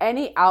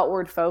 Any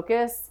outward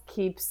focus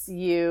keeps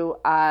you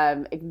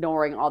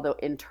ignoring all the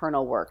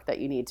internal work that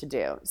you need to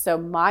do. So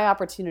my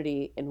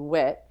opportunity in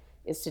WIT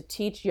is to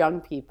teach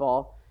young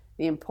people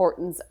the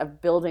importance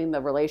of building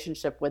the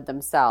relationship with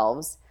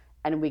themselves.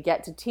 And we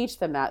get to teach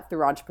them that through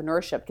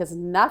entrepreneurship, because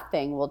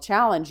nothing will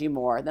challenge you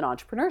more than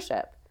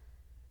entrepreneurship.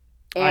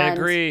 And I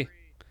agree.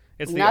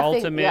 It's the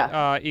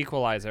ultimate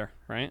equalizer,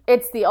 right?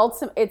 It's the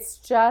ultimate. It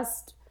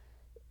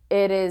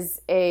is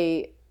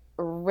a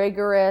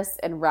rigorous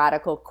and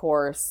radical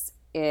course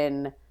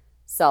in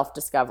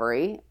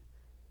self-discovery.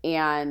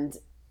 And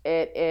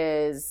it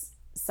is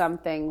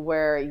something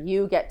where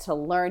you get to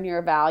learn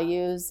your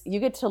values. You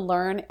get to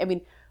learn,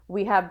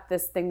 we have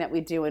this thing that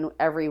we do in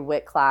every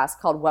WIT class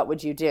called What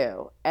Would You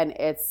Do? And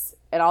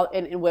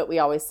in WIT we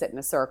always sit in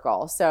a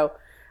circle. So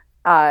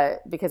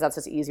because that's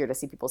just easier to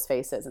see people's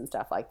faces and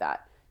stuff like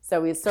that.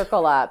 So we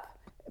circle up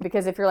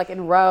because if you're like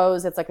in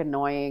rows, it's like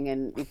annoying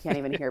and you can't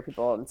even hear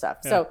people and stuff.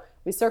 Yeah. So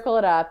we circle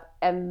it up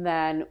and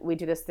then we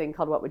do this thing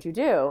called What Would You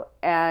Do?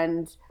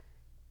 And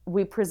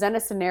we present a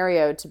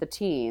scenario to the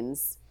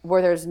teens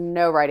where there's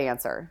no right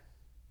answer.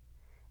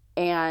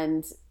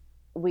 And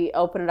we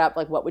open it up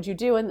like, what would you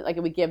do? And like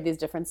we give these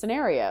different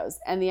scenarios.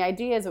 And the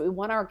idea is that we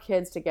want our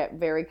kids to get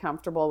very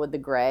comfortable with the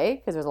gray,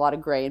 because there's a lot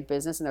of gray in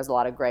business and there's a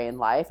lot of gray in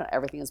life and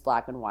everything is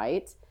black and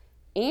white.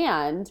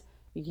 And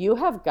you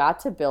have got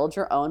to build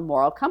your own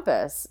moral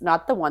compass,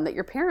 not the one that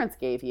your parents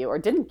gave you or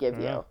didn't give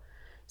you.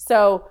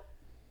 So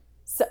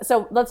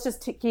let's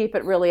just keep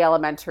it really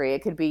elementary.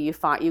 It could be you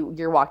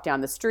walk down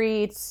the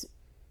street,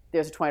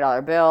 there's a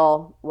 $20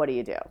 bill. What do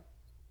you do?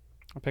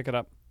 I'll pick it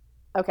up.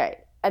 Okay.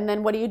 And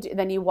then what do you do?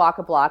 Then you walk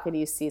a block and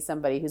you see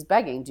somebody who's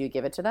begging. Do you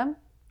give it to them?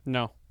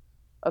 No.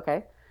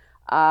 Okay.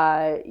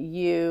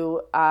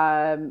 You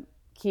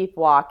keep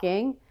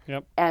walking.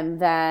 Yep. And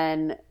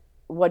then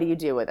what do you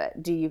do with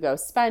it? Do you go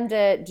spend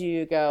it? Do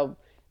you go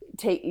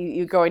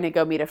you're going to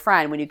go meet a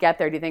friend? When you get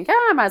there, do you think,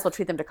 I might as well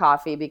treat them to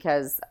coffee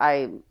because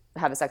I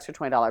have this extra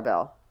 $20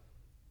 bill?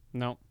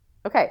 No.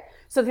 Okay.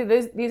 So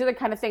these are the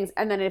kind of things.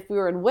 And then if we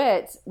were in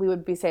WIT, we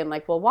would be saying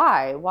like, well,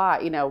 why? Why?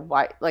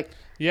 Why? Like,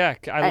 yeah,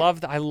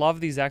 I love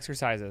these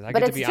exercises. I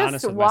get to be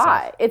honest with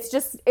myself. It's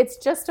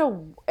just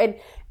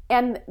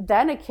and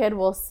then a kid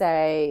will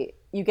say,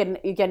 you get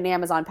an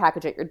Amazon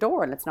package at your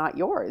door and it's not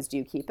yours. Do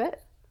you keep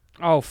it?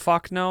 Oh,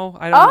 fuck no.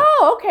 I don't.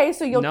 Oh, okay.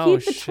 So you'll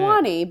keep the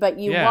 20, but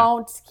you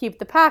won't keep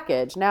the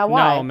package. Now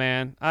why? No,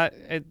 man.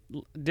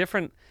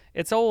 Different.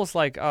 It's almost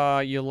like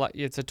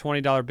it's a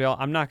 $20 bill.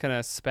 I'm not going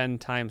to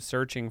spend time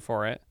searching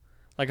for it.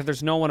 Like if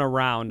there's no one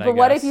around, but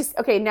what if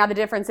now the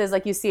difference is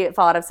like you see it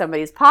fall out of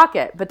somebody's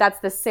pocket, but that's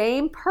the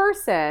same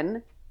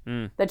person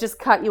that just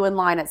cut you in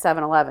line at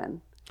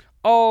 7-Eleven.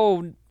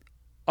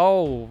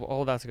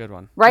 Oh, that's a good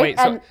one. Right? Wait,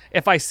 so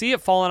if I see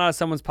it falling out of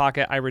someone's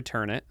pocket, I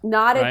return it.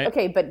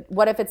 Okay, but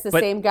what if it's the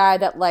same guy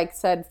that like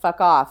said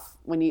fuck off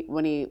when you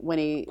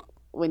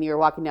were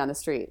walking down the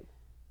street?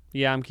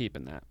 Yeah, I'm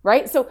keeping that.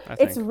 Right? So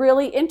it's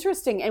really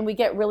interesting, and we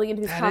get really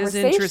into these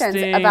conversations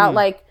about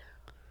like,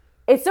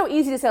 it's so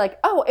easy to say like,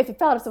 oh, if it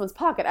fell out of someone's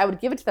pocket, I would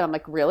give it to them. I'm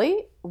like,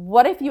 really?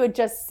 What if you had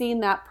just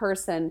seen that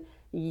person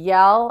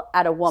yell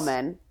at a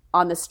woman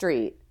on the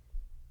street?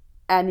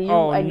 And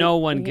no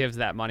one gives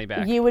that money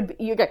back. You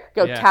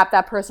go tap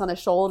that person on the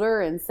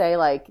shoulder and say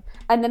like,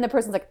 and then the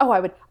person's like, oh,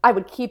 I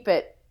would keep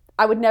it.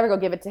 I would never go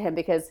give it to him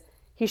because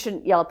he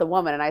shouldn't yell at the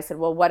woman. And I said,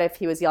 well, what if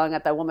he was yelling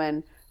at that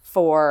woman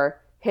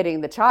for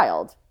hitting the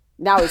child?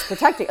 Now he's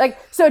protecting. Like,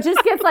 so it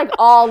just gets like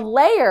all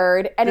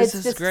layered, and it's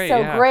just great.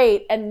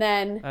 And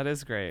then that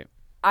is great.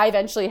 I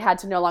eventually had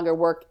to no longer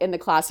work in the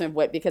classroom of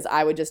WIT because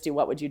I would just do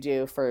what would you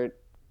do for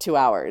 2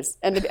 hours,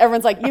 and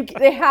everyone's like,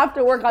 they have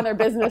to work on their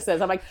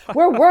businesses. I'm like,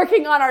 we're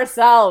working on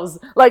ourselves.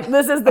 Like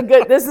this is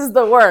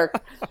the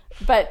work.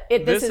 But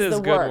this is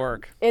the good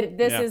work.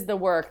 This is the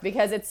work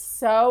because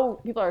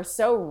people are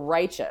so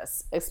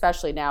righteous,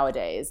 especially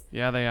nowadays.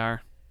 Yeah, they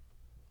are.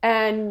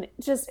 And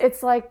just,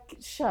 it's like,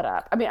 shut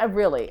up. I mean,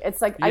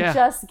 it's like, I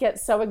just get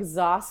so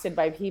exhausted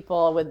by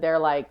people with their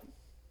like,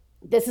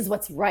 this is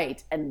what's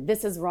right and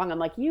this is wrong. I'm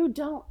like, you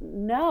don't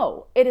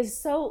know. It is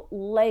so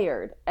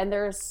layered and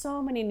there are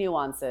so many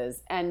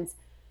nuances. And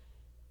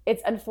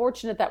it's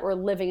unfortunate that we're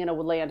living in a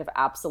land of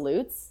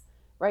absolutes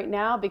right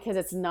now because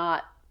it's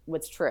not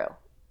what's true.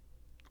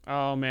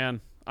 Oh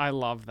man, I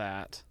love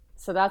that.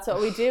 So that's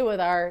what we do with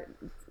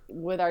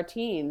our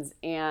teens.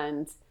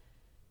 And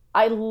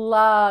I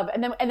love,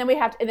 and then we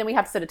have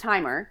to set a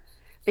timer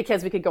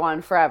because we could go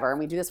on forever, and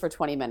we do this for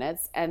 20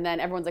 minutes, and then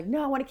everyone's like,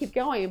 no, I want to keep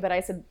going, but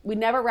I said we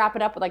never wrap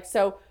it up with like,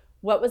 so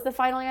what was the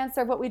final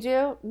answer of what we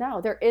do?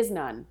 No, there is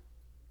none.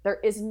 There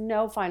is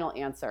no final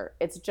answer.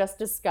 It's just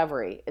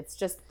discovery. It's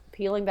just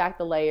peeling back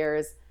the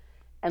layers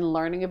and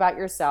learning about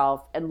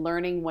yourself and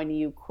learning when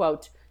you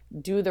quote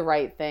do the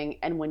right thing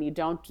and when you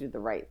don't do the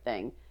right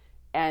thing,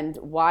 and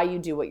why you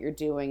do what you're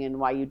doing and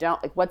why you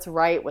don't, like what's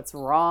right, what's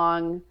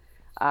wrong.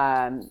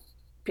 And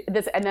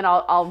then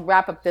I'll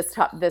wrap up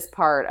this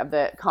part of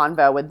the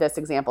convo with this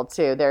example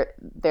too.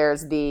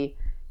 There's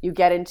you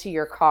get into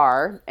your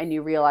car and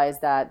you realize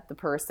that the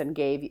person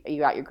you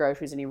got your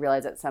groceries and you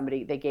realize that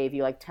they gave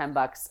you like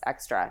 $10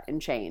 extra in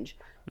change.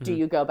 Mm-hmm. Do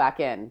you go back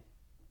in?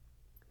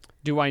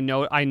 Do I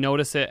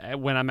notice it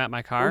when I'm at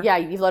my car? Yeah,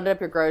 you loaded up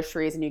your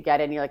groceries and you get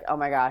in and you're like, oh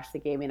my gosh, they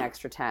gave me an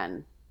extra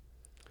 10.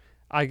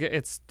 I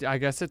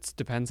guess it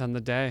depends on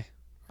the day.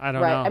 I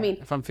don't know. I mean,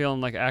 if I'm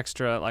feeling like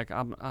extra, like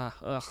I'm,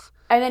 ugh.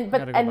 And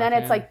then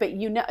it's like,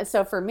 but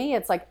so for me,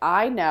 it's like,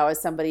 I know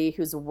as somebody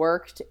who's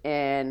worked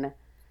in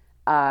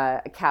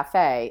a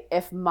cafe,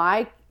 if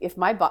my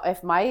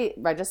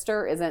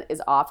register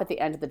is off at the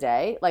end of the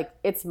day, like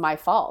it's my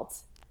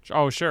fault.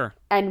 Oh, sure.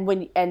 And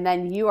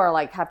then you are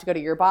like, have to go to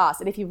your boss.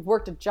 And if you've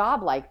worked a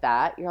job like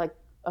that, you're like,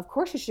 of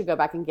course you should go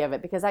back and give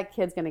it because that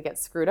kid's going to get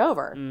screwed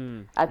over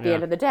at the yeah.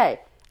 end of the day.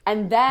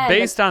 And then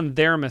Based on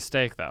their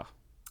mistake, though.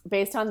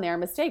 based on their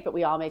mistake, but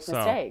we all make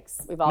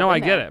mistakes. We've all No, been I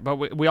get there. it,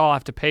 but we all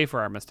have to pay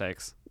for our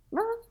mistakes.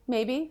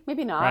 Maybe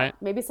not. Right.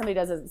 Maybe somebody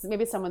does it.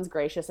 Maybe someone's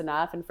gracious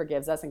enough and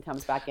forgives us and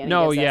comes back in.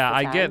 No, and gives yeah, us the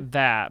I time. get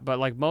that, but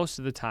like most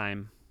of the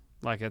time,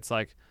 like it's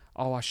like,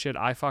 oh shit,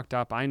 I fucked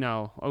up. I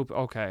know. Oh,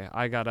 okay,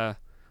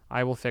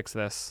 I will fix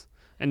this.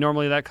 And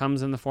normally that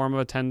comes in the form of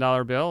a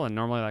 $10 bill, and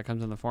normally that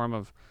comes in the form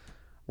of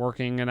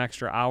working an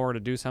extra hour to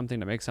do something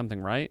to make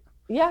something right.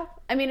 Yeah,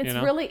 I mean, it's You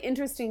know? really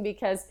interesting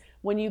because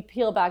when you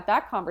peel back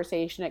that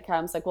conversation, it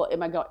comes like, well,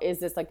 is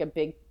this like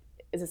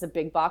is this a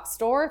big box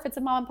store? If it's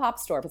a mom and pop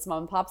store, if it's a mom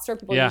and pop store,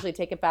 people Yeah. usually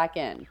take it back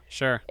in.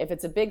 Sure. If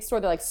it's a big store,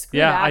 they're like, screw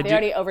Yeah, that. I They do-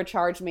 already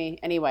overcharged me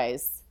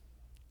anyways.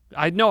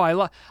 I know.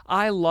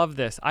 I love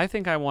this. I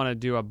think I want to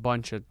do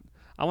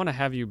I want to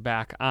have you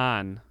back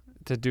on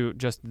to do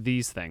just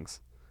these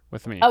things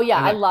with me. Oh yeah,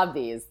 And I love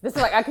these. This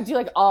is like, I could do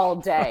like all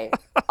day.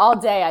 All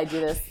day I do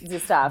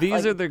this stuff. These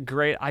Like, are the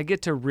great. I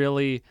get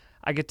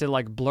to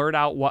like blurt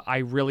out what I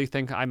really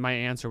think my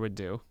answer would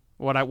do.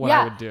 What I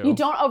would do. You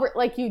don't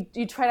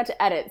you try not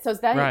to edit. So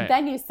then Right.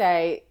 then you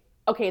say,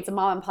 okay, it's a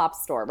mom and pop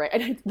store, right?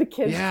 And the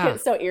kids Yeah.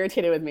 get so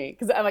irritated with me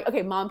because I'm like,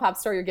 okay, mom and pop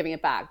store, you're giving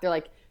it back. They're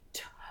like,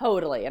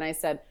 totally. And I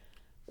said,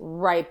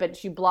 right,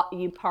 but you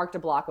parked a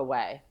block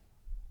away.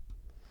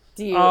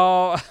 Do you?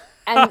 Oh,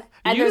 and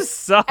you there's,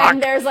 suck.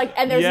 And there's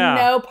Yeah.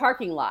 no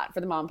parking lot for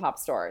the mom and pop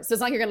store. So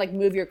it's not like you're gonna like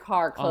move your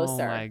car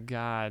closer. Oh my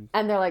god.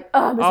 And they're like,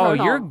 oh, Ms. Oh,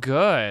 Arnold. you're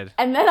good.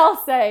 And then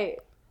I'll say,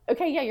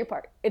 okay, yeah, you're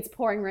parked. It's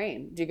pouring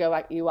rain. Do you go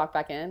back? You walk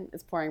back in?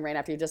 It's pouring rain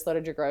after you just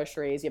loaded your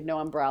groceries. You have no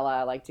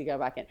umbrella. Like, do you go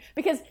back in?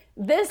 Because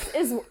this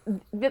is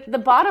the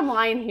bottom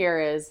line here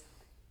is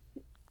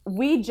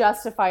we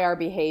justify our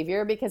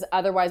behavior because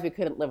otherwise we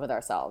couldn't live with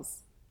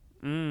ourselves.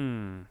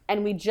 And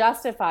we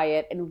justify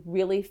it in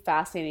really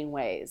fascinating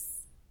ways.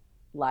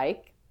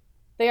 Like,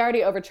 they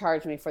already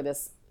overcharged me for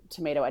this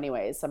tomato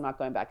anyways, so I'm not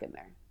going back in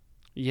there.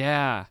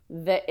 Yeah.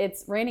 That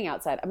it's raining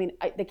outside. I mean,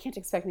 they can't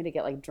expect me to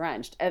get like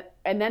drenched.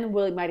 And then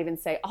Willie might even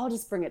say, I'll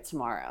just bring it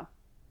tomorrow.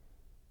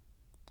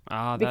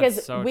 Oh, that's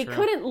Because so we true.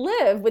 couldn't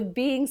live with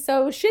being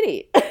so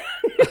shitty.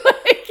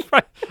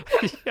 Right.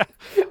 Yeah.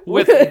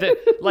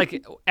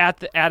 Like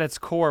at its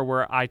core,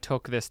 where I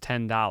took this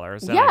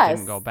 $10 and I Yes.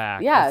 didn't go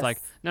back. Yes. It's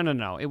like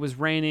no. It was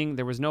raining.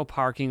 There was no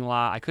parking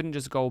lot. I couldn't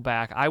just go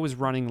back. I was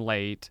running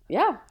late.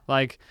 Yeah.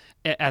 Like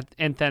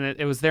and then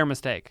it was their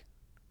mistake.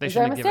 They It's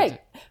our shouldn't have given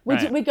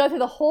mistake. it. We go through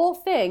the whole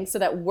thing so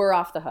that we're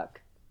off the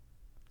hook.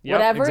 Yep,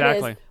 Whatever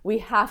exactly. it is, we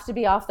have to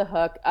be off the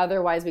hook.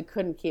 Otherwise, we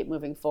couldn't keep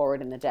moving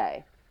forward in the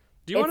day.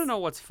 Do you want to It's- know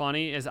what's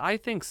funny? Is I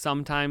think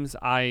sometimes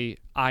I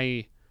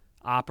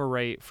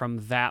operate from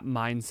that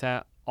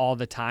mindset all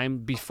the time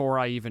before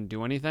I even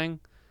do anything.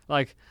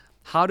 Like,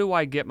 how do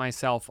I get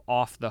myself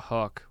off the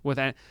hook with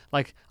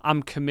like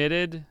I'm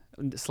committed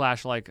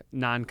 / like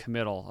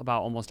non-committal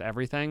about almost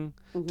everything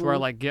to where I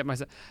like get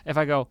myself if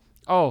I go,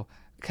 oh,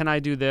 can I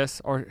do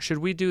this or should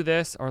we do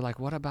this or like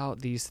what about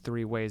these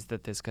 3 ways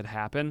that this could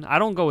happen? I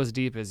don't go as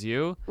deep as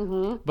you,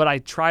 but I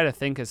try to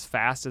think as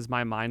fast as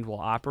my mind will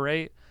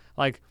operate.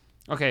 Like,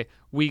 okay,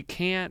 we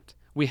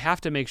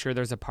have to make sure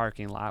there's a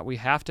parking lot. We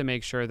have to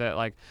make sure that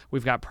like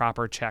we've got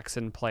proper checks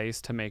in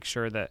place to make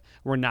sure that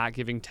we're not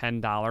giving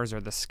 $10 or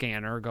the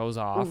scanner goes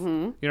off.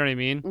 You know what I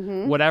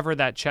mean? Whatever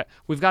that check,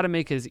 we've got to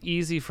make it as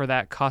easy for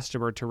that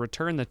customer to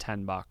return the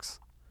 $10.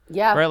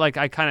 Yeah. Right? Like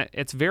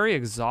it's very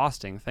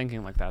exhausting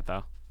thinking like that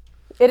though.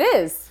 It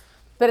is.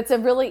 But it's a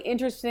really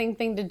interesting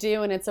thing to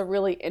do, and it's a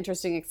really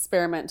interesting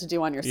experiment to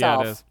do on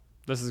yourself. Yeah, it is.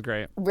 This is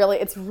great. Really,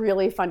 it's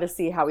really fun to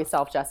see how we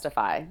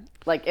self-justify.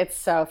 Like, it's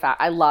so fat.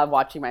 I love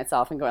watching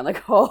myself and going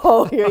like,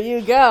 oh, here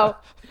you go.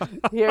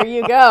 Here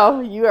you go.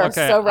 You are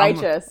Okay, so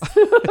righteous.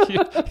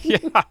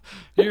 Yeah,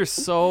 you're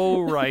so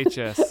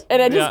righteous.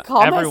 And I just Yeah,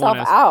 call everyone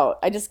myself is. out.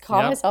 I just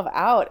call Yep. myself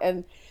out.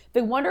 And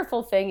the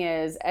wonderful thing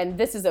is, and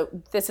this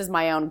is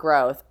my own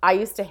growth. I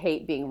used to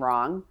hate being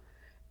wrong.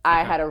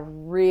 I had a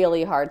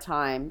really hard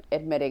time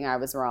admitting I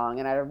was wrong,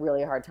 and I had a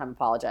really hard time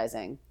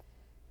apologizing.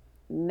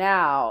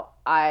 Now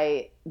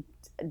I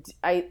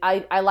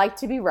like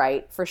to be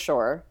right for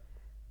sure.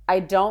 I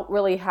don't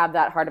really have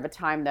that hard of a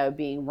time though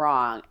being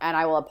wrong, and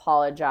I will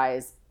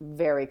apologize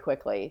very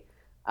quickly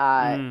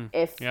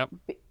Yep.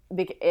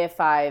 if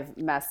I've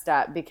messed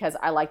up, because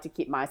I like to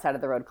keep my side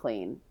of the road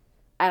clean,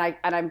 and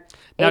I'm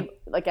Now-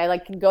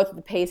 can go through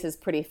the paces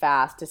pretty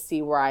fast to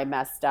see where I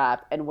messed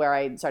up and where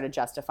I started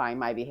justifying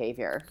my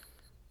behavior.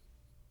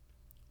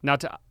 Now,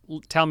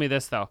 tell me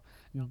this though: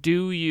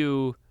 do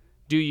you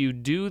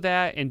do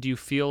that, and do you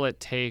feel it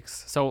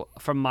takes? So,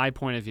 from my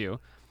point of view,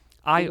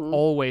 I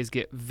always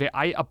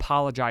I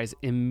apologize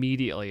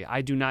immediately.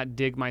 I do not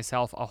dig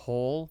myself a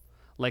hole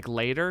like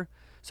later.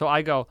 So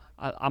I go,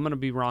 I'm going to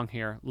be wrong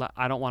here.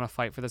 I don't want to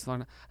fight for this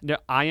long. No,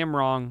 I am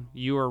wrong.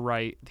 You are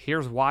right.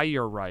 Here's why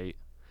you're right.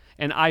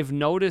 And I've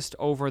noticed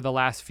over the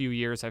last few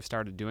years, I've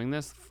started doing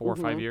this, 4 or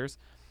 5 years,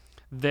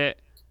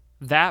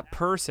 that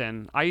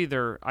person, I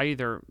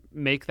either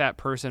make that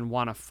person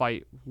want to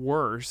fight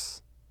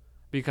worse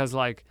because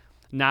like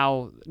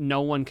now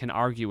no one can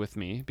argue with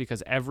me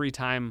because every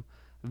time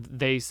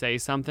they say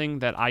something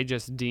that I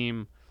just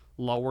deem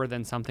lower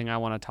than something I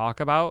want to talk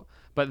about,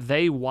 but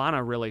they want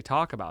to really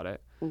talk about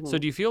it. So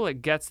do you feel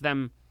it gets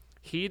them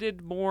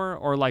heated more,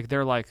 or like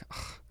they're like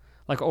ugh,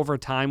 like over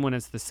time when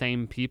it's the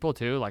same people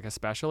too, like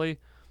especially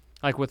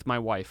like with my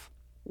wife,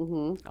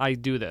 I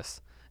do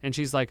this. And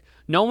she's like,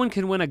 no one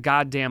can win a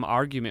goddamn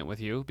argument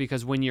with you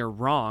because when you're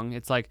wrong,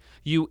 it's like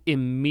you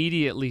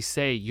immediately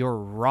say you're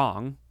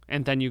wrong.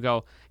 And then you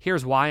go,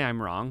 here's why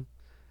I'm wrong.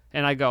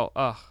 And I go,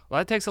 ugh, well,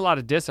 that takes a lot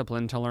of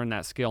discipline to learn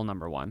that skill,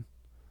 number one.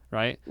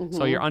 Right?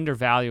 So you're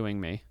undervaluing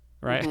me.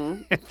 Right?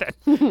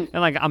 And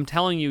like, I'm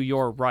telling you,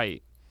 you're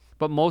right.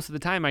 But most of the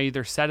time, I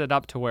either set it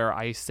up to where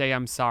I say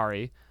I'm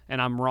sorry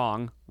and I'm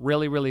wrong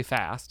really, really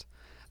fast.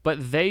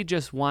 But they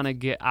just want to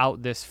get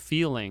out this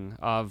feeling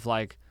of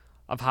like,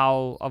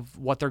 of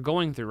what they're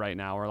going through right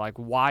now, or like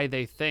why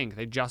they think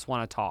they just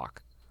want to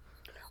talk.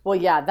 Well,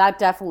 yeah, that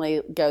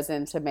definitely goes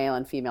into male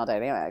and female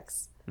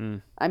dynamics.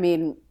 I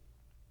mean,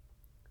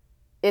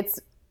 it's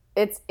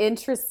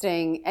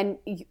interesting, and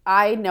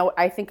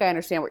I think I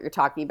understand what you're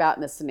talking about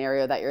in the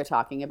scenario that you're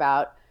talking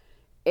about.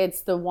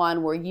 It's the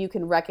one where you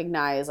can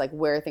recognize like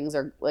where things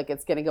are like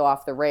it's going to go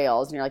off the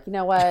rails, and you're like, you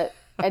know what?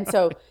 And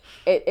so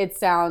it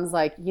sounds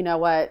like, you know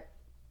what?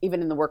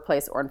 Even in the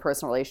workplace or in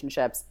personal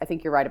relationships, I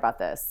think you're right about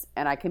this,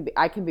 and I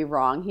can be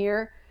wrong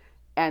here,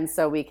 and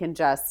so we can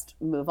just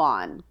move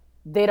on.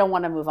 They don't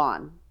want to move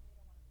on.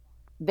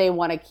 They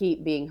want to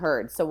keep being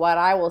heard. So what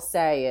I will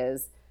say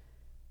is,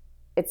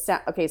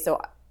 okay.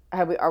 So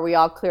are we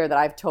all clear that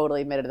I've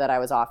totally admitted that I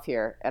was off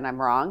here and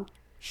I'm wrong?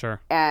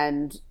 Sure.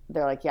 And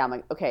they're like, yeah. I'm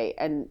like, okay.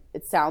 And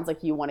it sounds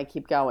like you want to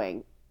keep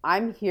going.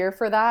 I'm here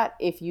for that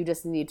if you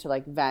just need to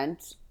like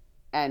vent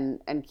and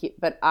keep,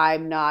 but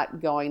I'm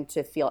not going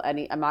to feel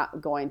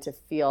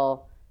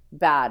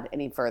bad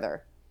any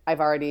further. I've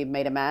already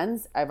made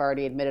amends. I've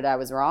already admitted I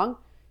was wrong.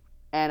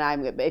 And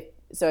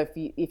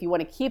if you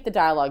want to keep the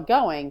dialogue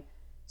going,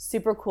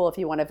 super cool if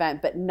you want to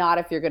vent, but not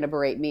if you're going to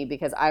berate me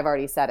because I've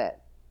already said it.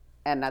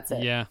 And that's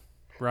it. Yeah.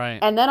 Right.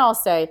 And then I'll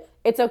say,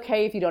 it's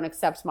okay if you don't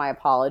accept my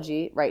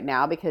apology right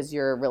now because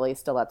you're really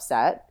still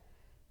upset.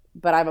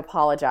 But I've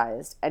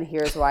apologized, and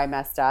here's why I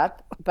messed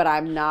up. But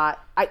I'm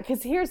not,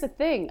 because here's the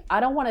thing.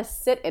 I don't want to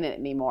sit in it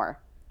anymore.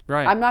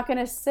 Right. I'm not going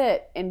to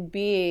sit in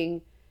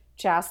being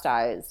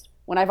chastised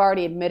when I've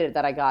already admitted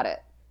that I got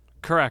it.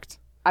 Correct.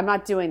 I'm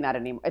not doing that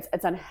anymore.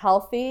 It's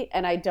unhealthy,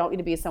 and I don't need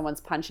to be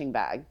someone's punching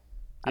bag.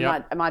 I'm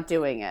not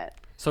doing it.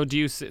 So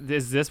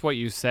is this what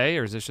you say,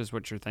 or is this just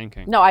what you're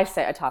thinking? No, I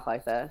talk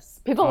like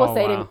this. People will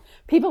say to me,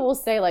 people will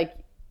say like,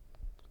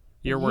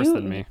 you're worse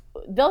than me.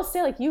 They'll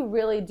say like, you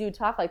really do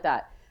talk like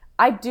that.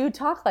 I do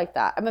talk like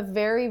that. I'm a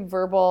very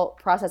verbal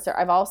processor.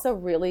 I've also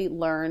really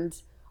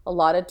learned a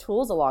lot of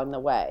tools along the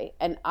way.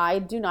 And I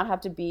do not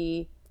have to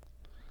be,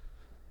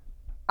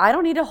 I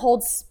don't need to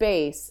hold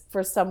space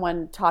for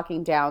someone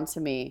talking down to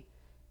me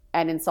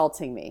and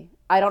insulting me.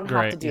 I don't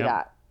have to do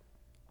that.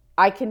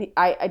 I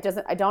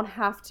don't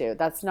have to.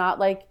 That's not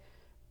like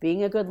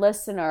being a good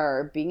listener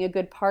or being a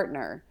good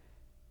partner.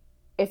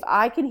 If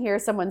I can hear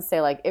someone say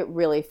like, it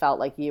really felt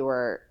like you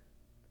were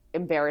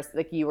embarrassed,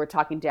 like you were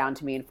talking down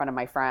to me in front of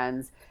my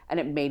friends, and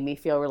it made me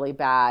feel really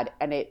bad,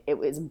 and it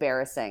was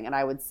embarrassing, and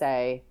I would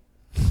say,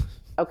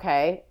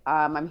 okay,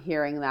 I'm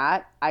hearing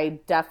that. I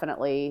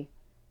definitely,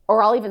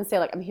 or I'll even say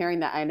like, I'm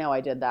hearing that. I know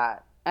I did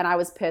that, and I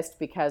was pissed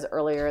because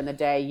earlier in the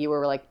day you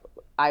were like,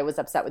 I was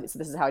upset with you, so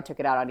this is how I took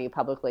it out on you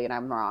publicly, and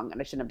I'm wrong,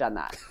 and I shouldn't have done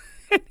that.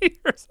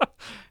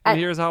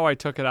 Here's how I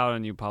took it out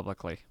on you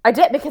publicly. I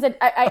did, because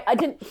I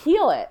didn't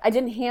heal it. I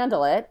didn't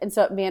handle it. And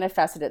so it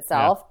manifested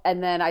itself. Yeah.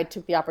 And then I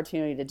took the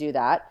opportunity to do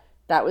that.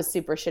 That was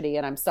super shitty,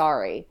 and I'm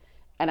sorry.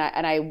 And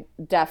I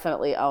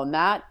definitely own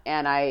that.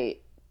 And I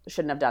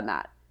shouldn't have done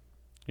that.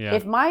 Yeah.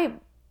 If I'm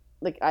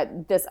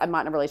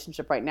not in a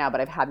relationship right now,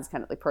 but I've had this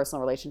kind of like personal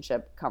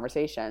relationship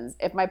conversations.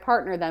 If my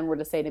partner then were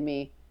to say to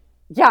me,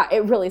 yeah,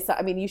 it really sucks.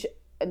 I mean, you should,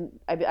 and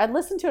I'd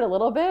listen to it a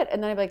little bit,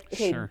 and then I'd be like,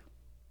 okay, sure.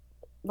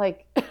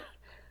 Like,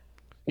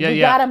 we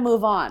gotta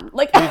move on.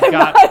 Like, we've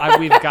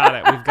got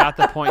it. We've got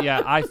the point.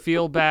 Yeah, I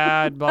feel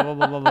bad. Blah blah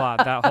blah blah blah.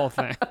 That whole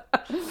thing,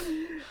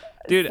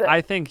 dude.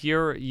 I think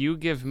you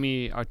give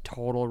me a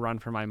total run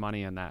for my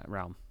money in that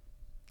realm.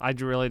 I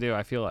really do.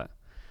 I feel it.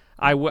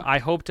 I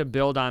hope to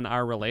build on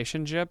our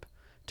relationship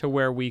to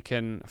where we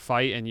can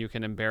fight and you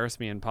can embarrass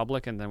me in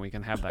public, and then we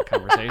can have that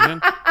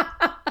conversation.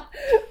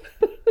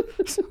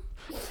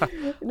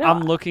 No,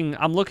 I'm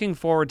looking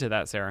forward to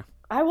that, Sarah.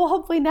 I will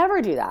hopefully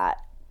never do that.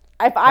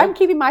 If I'm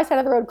keeping my side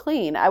of the road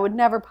clean, I would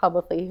never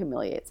publicly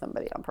humiliate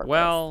somebody on purpose.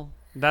 Well,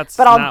 but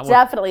I'll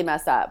definitely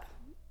mess up.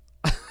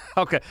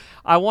 Okay.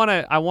 I want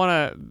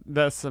to,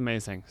 that's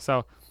amazing.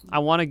 So I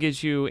want to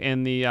get you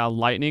in the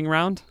lightning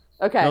round.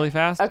 Okay. Really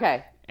fast.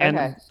 Okay.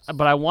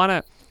 But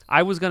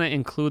I was going to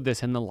include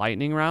this in the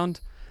lightning round.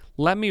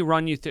 Let me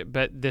run you through,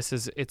 but this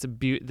is a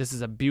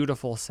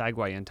beautiful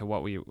segue into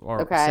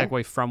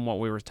segue from what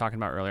we were talking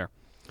about earlier.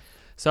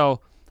 So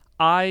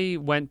I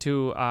went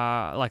to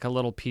like a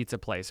little pizza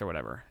place or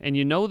whatever, and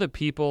you know the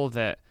people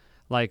that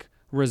like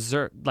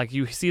reserve, like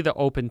you see the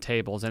open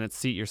tables and it's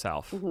seat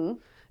yourself. Mm-hmm.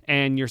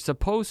 And you're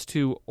supposed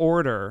to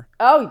order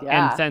Oh,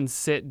 yeah. and then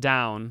sit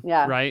down,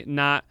 Yeah. right?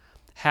 Not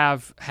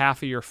have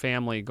half of your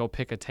family go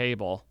pick a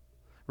table,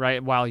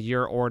 right? While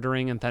you're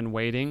ordering and then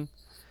waiting.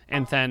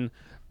 And then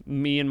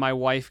me and my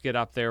wife get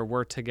up there,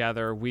 we're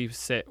together, we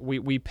sit,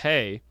 we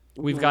pay,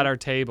 we've got our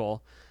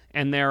table,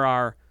 and there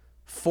are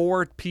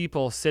 4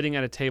 people sitting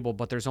at a table,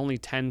 but there's only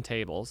 10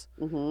 tables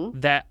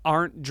that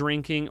aren't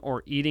drinking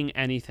or eating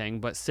anything,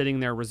 but sitting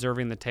there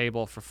reserving the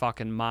table for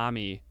fucking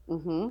mommy,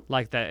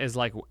 like that is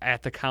like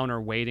at the counter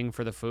waiting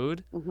for the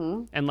food,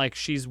 and like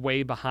she's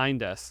way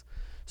behind us.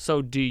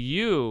 So do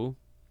you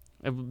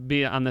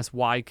be on this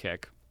Y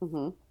kick?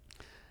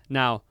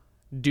 Now,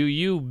 do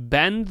you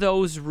bend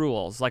those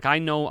rules? Like I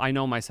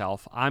know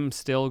myself. I'm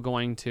still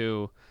going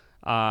to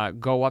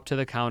go up to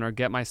the counter,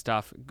 get my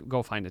stuff,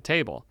 go find a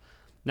table.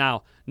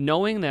 Now,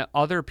 knowing that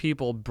other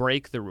people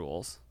break the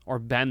rules or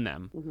bend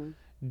them,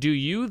 do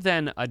you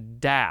then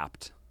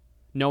adapt,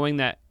 knowing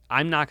that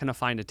I'm not going to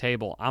find a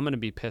table, I'm going to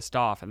be pissed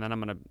off, and then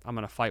I'm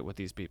going to fight with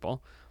these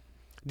people?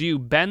 Do you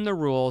bend the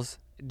rules?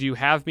 Do you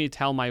have me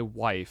tell my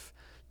wife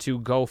to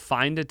go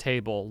find a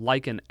table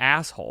like an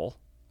asshole,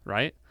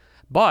 right?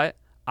 But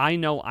I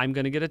know I'm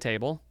going to get a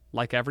table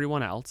like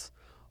everyone else,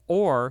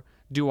 or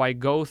do I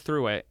go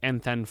through it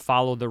and then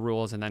follow the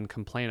rules and then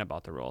complain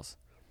about the rules?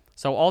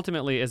 So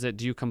ultimately,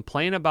 do you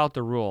complain about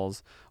the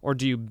rules or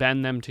do you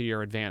bend them to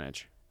your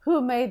advantage? Who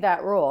made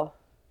that rule?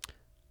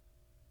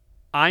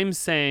 I'm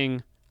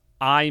saying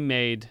I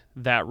made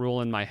that rule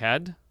in my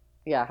head.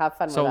 Yeah, have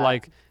fun with So that.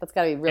 like, That's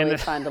got to be really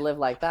fun to live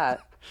like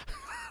that.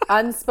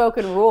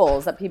 Unspoken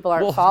rules that people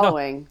aren't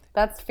following.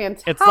 That's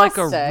fantastic. it's like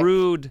a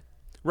rude,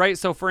 right?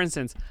 So for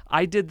instance,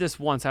 I did this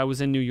once. I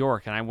was in New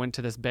York and I went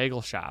to this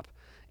bagel shop,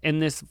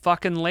 and this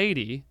fucking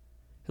lady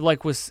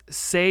like was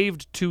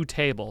saved 2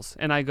 tables,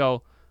 and I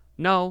go,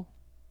 no,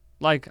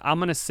 like I'm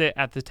going to sit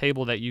at the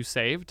table that you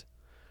saved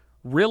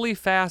really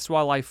fast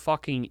while I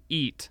fucking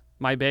eat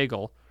my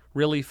bagel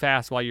really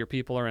fast while your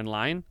people are in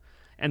line.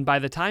 And by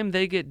the time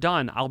they get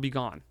done, I'll be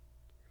gone.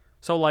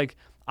 So like,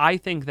 I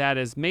think that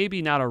is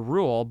maybe not a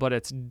rule, but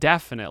it's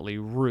definitely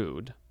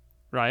rude,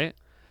 right?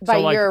 By So,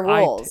 like, your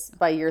rules,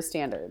 by your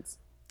standards.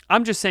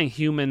 I'm just saying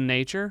human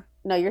nature.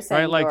 No, you're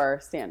saying Right, like- your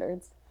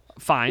standards.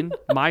 Fine.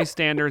 My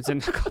standards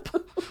and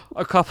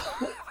a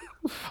couple.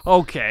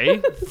 Okay.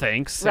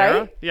 Thanks, Sarah.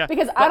 Right? Yeah.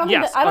 Because But I don't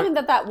yes, think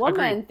that woman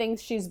agreed.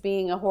 thinks she's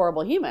being a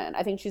horrible human.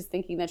 I think she's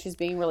thinking that she's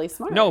being really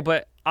smart. No,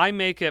 but I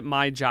make it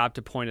my job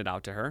to point it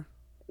out to her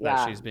Yeah.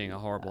 that she's being a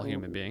horrible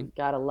human being.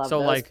 Gotta love So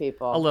those like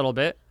people. a little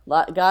bit.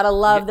 Gotta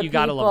love the You people.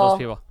 gotta love those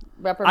people.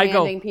 I Reprimanding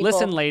go, people.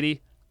 listen,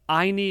 lady,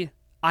 I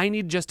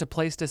need just a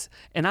place to,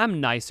 and I'm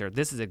nicer.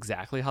 This is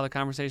exactly how the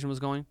conversation was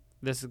going.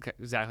 This is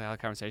exactly how the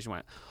conversation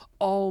went.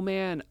 Oh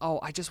man,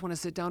 I just want to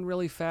sit down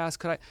really fast.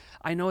 Could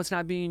I know it's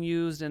not being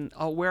used, and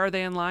where are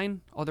they in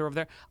line? Oh, they're over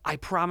there. I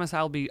promise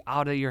I'll be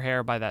out of your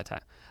hair by that time.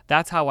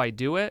 That's how I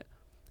do it.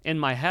 In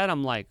my head,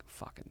 I'm like,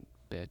 fucking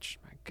bitch.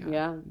 My God.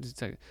 Yeah.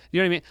 It's like, you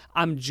know what I mean?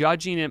 I'm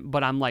judging it,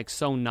 but I'm like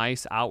so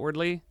nice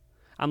outwardly.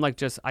 I'm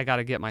like, I got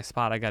to get my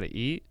spot. I got to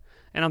eat.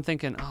 And I'm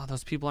thinking,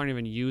 those people aren't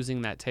even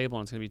using that table,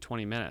 and it's going to be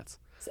 20 minutes.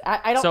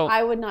 I don't. So-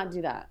 I would not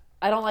do that.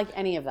 I don't like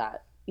any of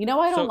that. You know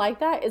why I don't So- like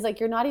that? Is like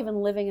you're not even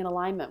living in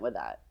alignment with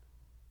that.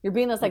 You're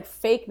being this like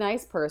fake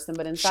nice person,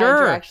 but inside Sure.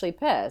 you're actually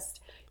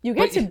pissed. You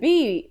get to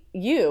be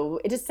you.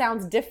 It just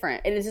sounds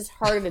different. It is just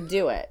harder to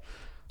do it.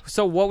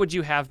 So what would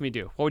you have me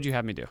do? What would you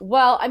have me do?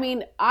 Well, I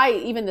mean,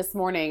 even this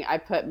morning I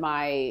put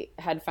my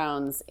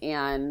headphones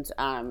and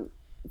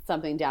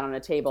something down on a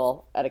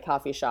table at a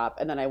coffee shop,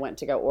 and then I went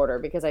to go order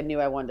because I knew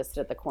I wanted to sit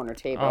at the corner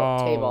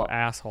table.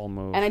 Asshole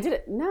move. And I did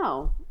it.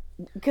 No,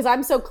 because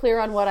I'm so clear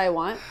on what I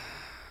want.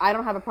 I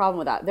don't have a problem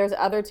with that. There's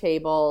other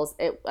tables.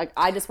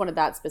 I just wanted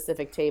that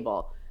specific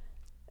table.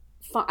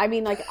 I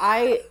mean, like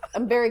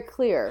I'm very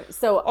clear.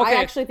 So I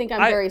actually think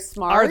I'm very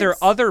smart. Are there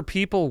other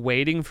people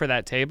waiting for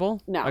that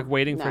table? No. Like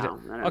waiting for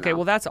No. Okay,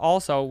 well that's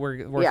also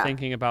we're Yeah.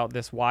 thinking about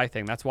this why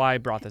thing. That's why I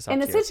brought this up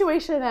In to the you.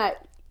 situation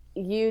that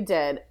you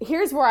did,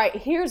 here's where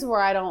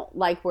I don't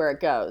like where it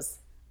goes.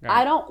 Right.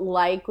 I don't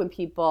like when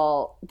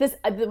people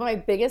my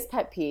biggest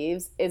pet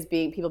peeves is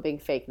people being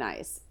fake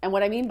nice. And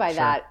what I mean by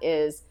that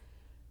is,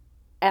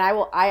 and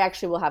I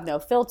actually will have no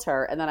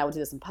filter, and then I will do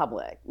this in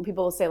public. And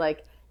people will say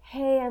like,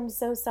 "Hey, I'm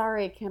so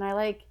sorry. Can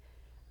I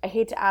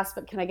hate to ask,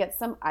 but can I get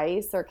some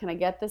ice, or can I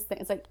get this thing?"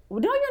 It's like, well,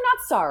 no, you're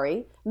not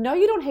sorry. No,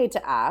 you don't hate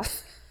to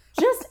ask.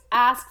 Just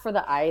ask for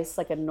the ice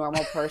like a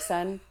normal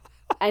person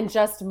and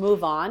just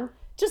move on.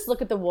 Just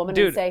look at the woman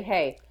and say,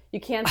 "Hey, you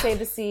can't save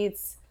the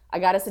seats. I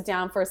got to sit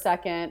down for a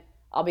second.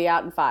 I'll be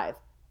out in 5."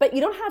 But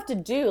you don't have to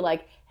do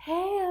like,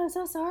 "Hey, I'm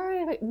so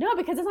sorry." No,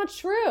 because it's not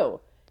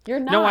true. You're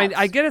not. No,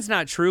 I get it's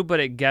not true, but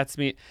it gets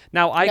me.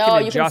 Now I No,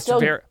 can adjust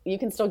you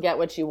can still get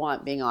what you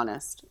want, being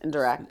honest and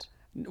direct.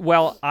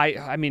 Well,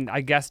 I mean,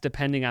 I guess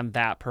depending on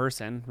that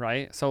person,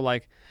 right? So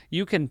like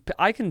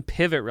I can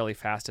pivot really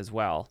fast as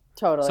well.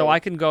 Totally. So I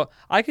can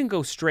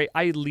go straight.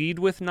 I lead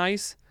with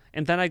nice,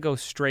 and then I go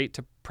straight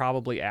to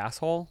probably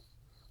asshole.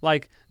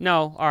 Like,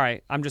 no, all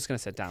right, I'm just gonna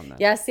sit down then.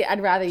 Yeah, see,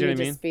 I'd rather Do you you know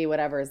what I just mean? be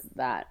whatever's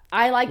that.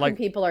 I like when Like,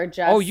 people are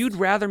just. oh, you'd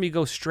rather me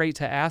go straight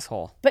to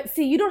asshole But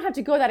see, you don't have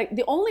to go that.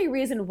 The only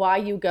reason why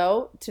you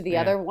go to the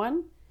other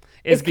one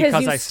is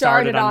because you I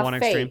started on off one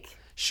extreme. fake.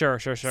 Sure.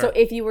 So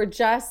if you were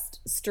just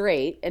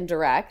straight and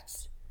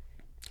direct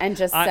and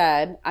just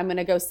said, I'm going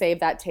to go save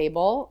that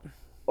table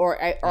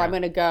or I'm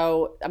going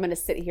to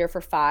sit here for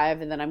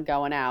 5 and then I'm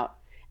going out.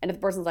 And if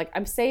the person's like,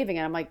 I'm saving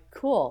it, I'm like,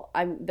 cool.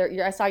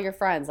 I saw your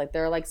friends. Like,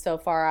 they're like so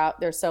far out.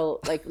 They're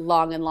so like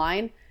long in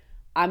line.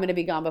 I'm going to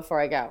be gone before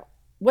I go.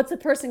 What's the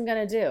person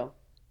going to do?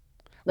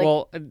 Like,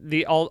 well,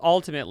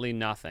 ultimately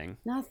nothing.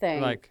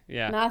 Nothing. Like,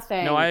 yeah.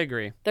 Nothing. No, I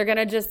agree. They're going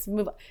to just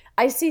move.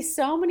 I see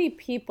so many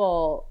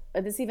people.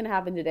 This even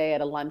happened today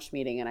at a lunch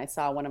meeting, and I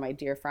saw one of my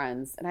dear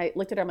friends, and I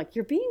looked at her. I'm like,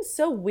 you're being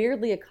so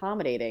weirdly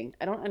accommodating.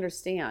 I don't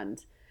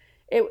understand.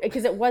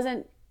 Because it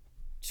wasn't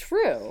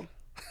true.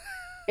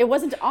 It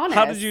wasn't honest.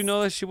 How did you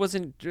know that she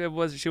wasn't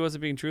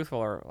being truthful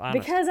or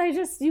honest? Because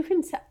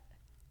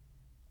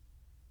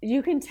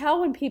you can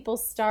tell when people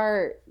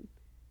start.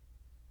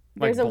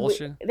 Like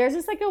bullshit? There's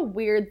just like a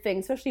weird thing,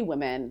 especially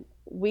women.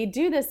 We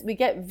do this. We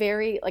get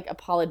very like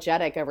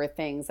apologetic over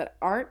things that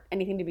aren't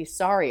anything to be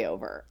sorry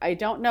over. I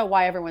don't know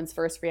why everyone's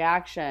first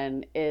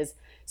reaction is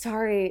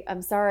sorry.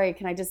 I'm sorry.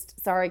 Can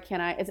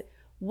I?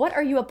 What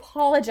are you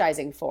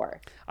apologizing for?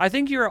 I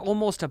think you're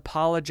almost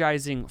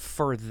apologizing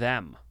for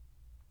them.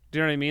 Do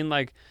you know what I mean?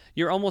 Like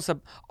you're almost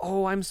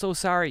I'm so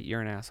sorry.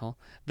 You're an asshole.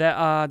 That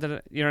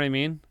you know what I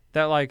mean?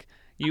 That like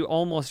you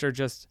almost are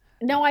just.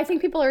 No, I think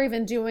people are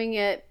even doing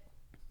it.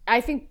 I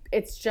think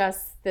it's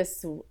just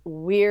this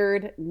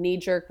weird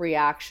knee-jerk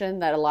reaction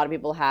that a lot of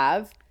people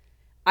have.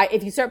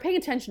 If you start paying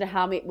attention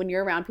to when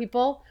you're around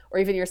people or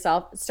even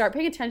yourself, start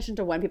paying attention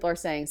to when people are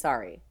saying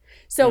sorry.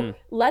 So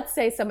let's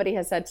say somebody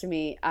has said to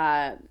me,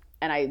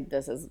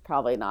 this is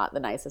probably not the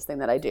nicest thing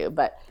that I do,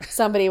 but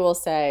somebody will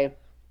say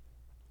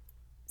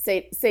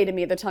to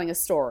me, they're telling a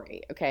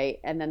story, okay?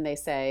 And then they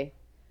say,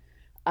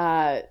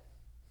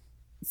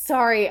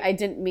 sorry, I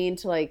didn't mean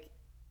to like,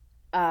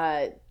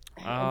 I'm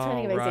trying to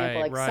think of an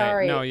example. Like,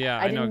 sorry, no, yeah,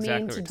 I didn't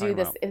exactly mean to do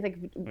this. It's like,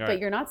 but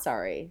you're not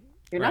sorry.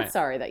 You're not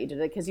sorry that you did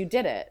it because you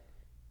did it.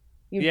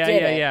 You did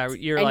it. Yeah.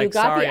 You're and like, you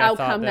got sorry, the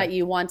outcome that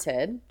you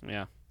wanted.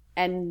 Yeah.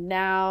 And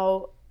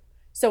now,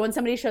 so when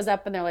somebody shows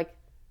up and they're like,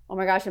 oh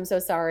my gosh, I'm so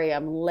sorry,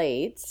 I'm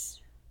late.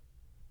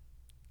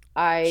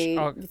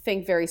 I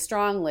think very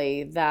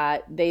strongly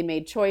that they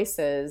made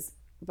choices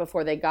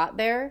before they got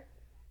there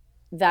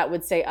that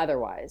would say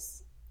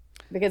otherwise.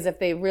 Because if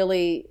they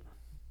really,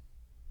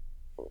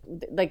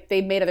 like,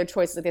 they made other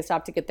choices, like they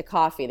stopped to get the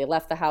coffee, they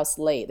left the house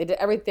late, they did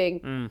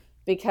everything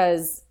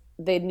because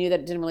they knew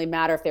that it didn't really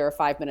matter if they were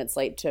 5 minutes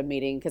late to a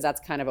meeting because that's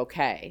kind of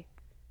okay.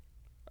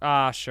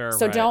 Sure.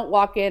 So don't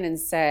walk in and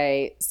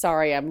say,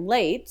 sorry, I'm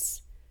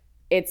late.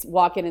 It's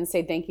walk in and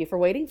say, thank you for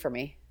waiting for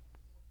me.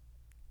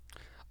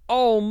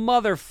 Oh,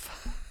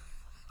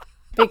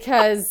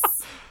 because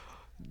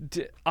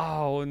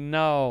oh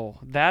no,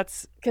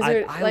 that's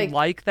I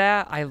like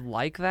that. I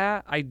like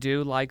that. I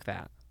do like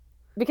that.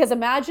 Because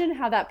imagine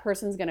how that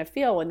person's going to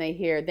feel when they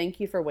hear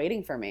 "thank you for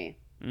waiting for me."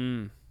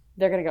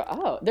 They're going to go,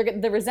 "Oh,"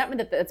 the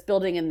resentment that's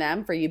building in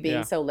them for you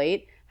being so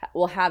late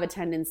will have a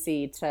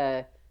tendency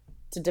to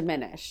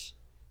diminish.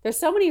 There's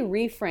so many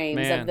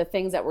reframes of the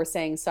things that we're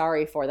saying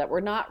sorry for that we're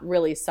not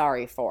really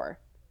sorry for.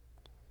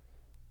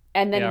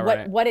 And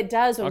then what it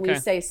does when we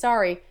say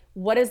sorry,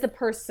 what is the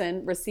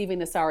person receiving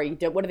the sorry?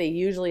 What do they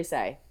usually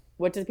say?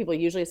 What do people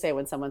usually say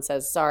when someone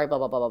says sorry, blah,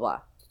 blah, blah, blah,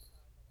 blah?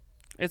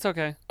 It's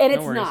okay. And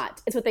it's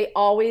not. It's what they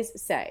always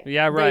say.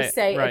 Yeah, right. They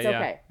say right, it's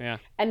okay. Yeah.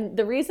 And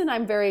the reason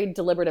I'm very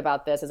deliberate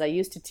about this is I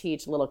used to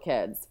teach little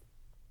kids.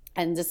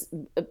 And this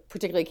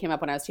particularly came up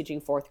when I was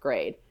teaching 4th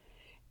grade.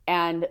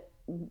 And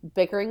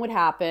bickering would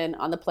happen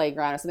on the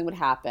playground or something would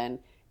happen.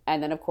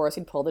 And then, of course,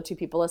 we'd pull the 2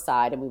 people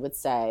aside and we would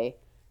say,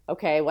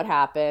 okay, what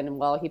happened? And,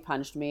 well, he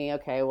punched me.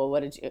 Okay, well,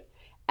 what did you?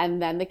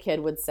 And then the kid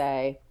would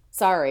say,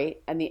 sorry.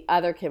 And the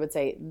other kid would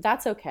say,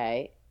 that's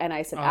okay. And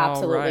I said,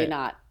 absolutely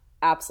not.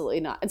 Absolutely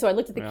not. And so I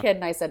looked at the kid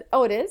and I said,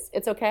 oh, it is?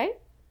 It's okay?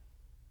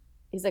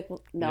 He's like,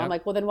 well, no. Yep. I'm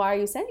like, well, then why are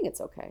you saying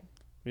it's okay?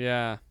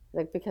 Yeah.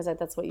 Like, because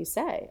that's what you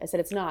say. I said,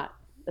 it's not.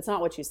 That's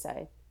not what you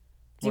say.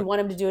 Do you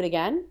want him to do it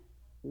again?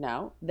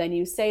 No. Then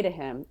you say to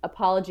him,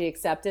 apology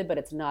accepted, but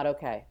it's not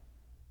okay.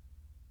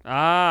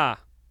 And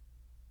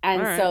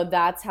so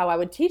that's how I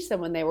would teach them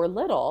when they were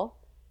little,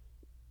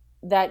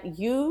 that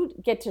you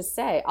get to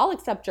say, I'll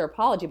accept your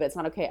apology, but it's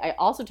not okay. I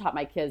also taught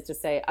my kids to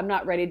say, I'm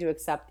not ready to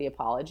accept the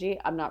apology.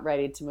 I'm not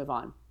ready to move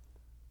on.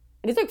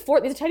 And these are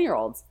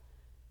 10-year-olds.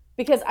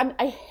 Because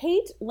I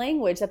hate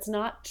language that's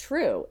not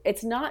true.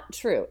 It's not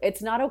true.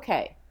 It's not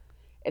okay.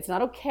 It's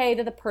not okay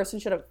that the person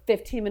showed up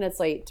 15 minutes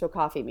late to a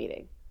coffee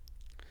meeting.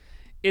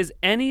 Is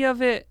any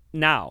of it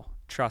now?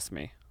 Trust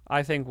me,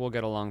 I think we'll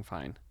get along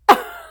fine.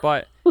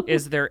 But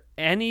is there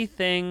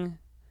anything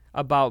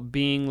about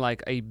being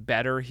like a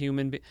better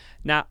human being?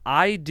 Now,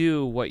 I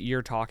do what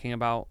you're talking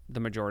about the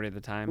majority of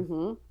the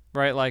time,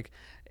 right? Like,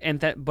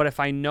 but if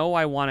I know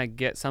I want to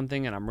get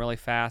something and I'm really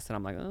fast and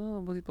I'm like,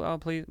 oh,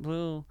 please,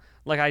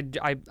 like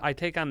I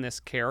take on this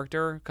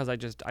character because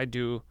I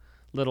do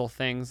little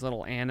things,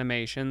 little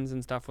animations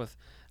and stuff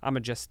I'm a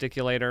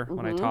gesticulator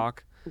when I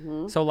talk.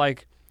 So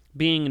like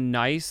being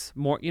nice,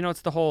 more,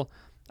 it's the whole,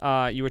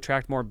 you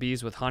attract more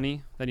bees with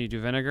honey than you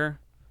do vinegar,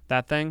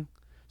 that thing.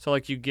 So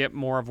like you get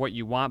more of what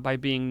you want by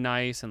being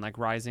nice and like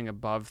rising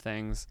above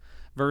things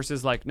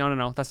versus like,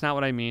 no, that's not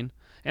what I mean.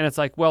 And it's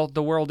like, well,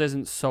 the world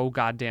isn't so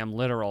goddamn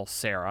literal,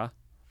 Sarah.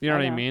 You know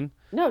what I mean?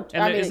 No,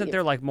 and isn't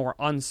there like more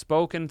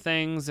unspoken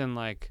things and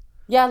like...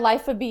 Yeah,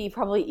 life would be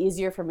probably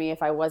easier for me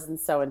if I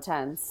wasn't so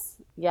intense.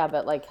 Yeah,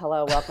 but like,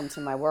 hello, welcome to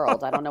my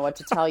world. I don't know what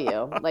to tell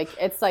you. Like,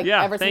 it's like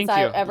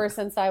ever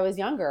since I was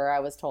younger, I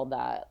was told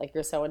that. Like,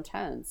 you're so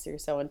intense. You're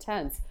so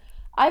intense.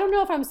 I don't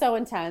know if I'm so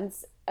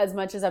intense as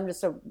much as I'm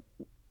just a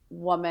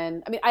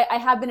woman. I mean, I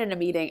have been in a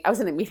meeting. I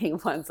was in a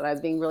meeting once and I was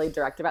being really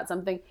direct about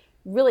something.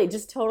 Really,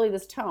 just totally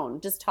this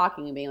tone, just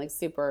talking and being like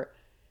super,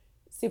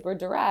 super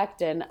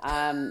direct. And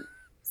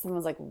someone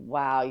was like,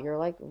 wow, you're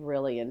like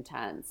really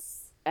intense.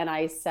 And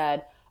I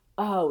said,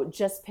 oh,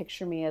 just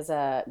picture me as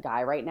a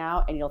guy right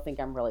now and you'll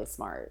think I'm really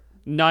smart.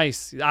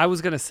 Nice. I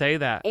was going to say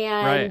that.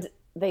 And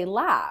they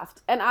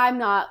laughed. And I'm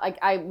not like,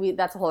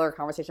 that's a whole other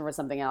conversation for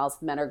something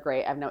else. Men are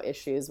great. I have no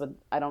issues with,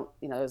 I don't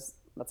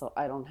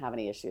have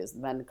any issues.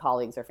 Men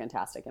colleagues are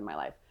fantastic in my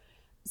life.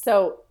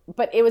 So,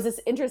 but it was this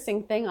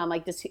interesting thing on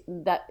like this,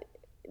 that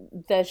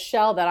the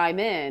shell that I'm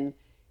in,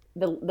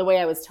 the way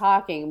I was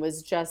talking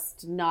was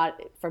just not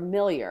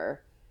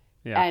familiar.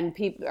 Yeah. And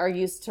people are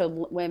used to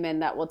women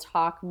that will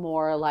talk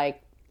more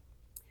like,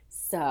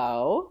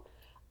 so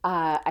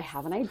I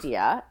have an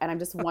idea and I'm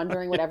just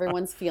wondering what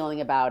everyone's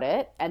feeling about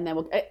it. And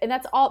then and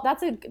that's all,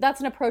 that's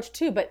an approach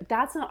too, but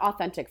that's not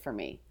authentic for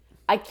me.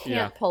 I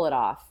can't pull it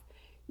off.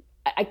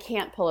 I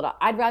can't pull it off.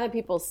 I'd rather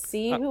people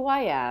see who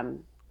I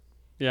am.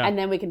 Yeah. And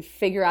then we can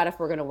figure out if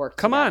we're going to work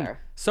together. Come on.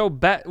 So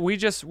we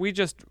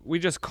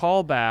just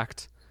call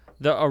backed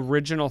the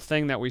original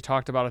thing that we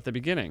talked about at the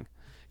beginning.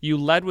 You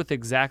led with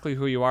exactly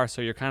who you are,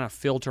 so you're kind of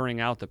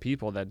filtering out the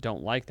people that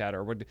don't like that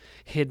or would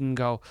hidden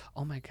go,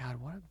 oh my God,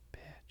 what a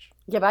bitch.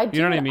 Yeah, but I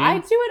do what I mean? I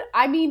do it.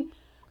 I mean,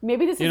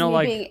 maybe this is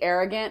me being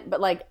arrogant,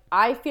 but like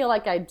I feel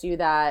like I do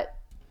that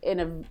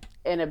in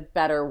a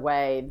better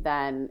way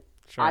than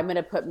I'm going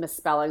to put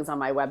misspellings on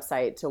my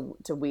website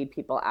to weed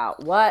people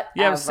out. What?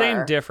 Yeah,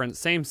 same difference.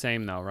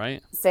 Same though,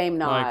 right? Same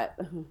not.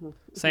 Like,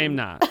 same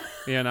not,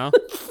 you know?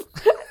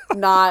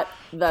 Not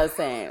the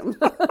same.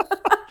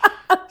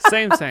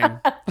 Same.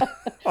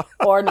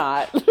 Or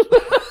not.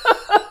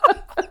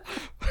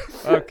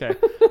 Okay.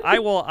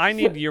 I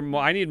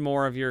need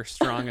more of your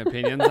strong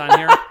opinions on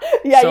here.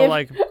 Yeah. So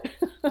please.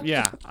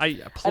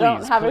 I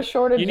don't have a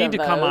shortage. You need to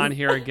come on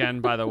here again,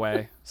 by the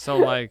way. So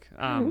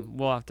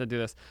we'll have to do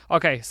this.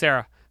 Okay,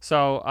 Sarah.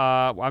 So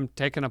I'm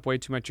taking up way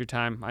too much of your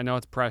time. I know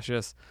it's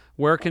precious.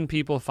 Where can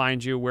people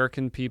find you? Where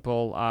can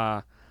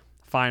people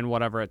find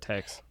whatever it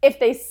takes? If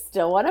they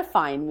still want to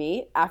find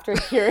me after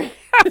hearing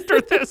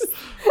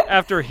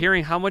after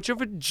hearing how much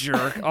of a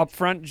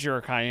upfront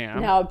jerk I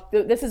am. Now,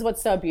 this is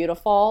what's so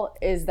beautiful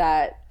is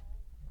that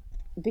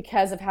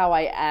because of how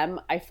I am,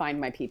 I find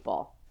my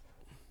people.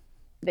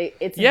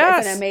 It's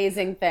an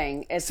amazing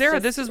thing.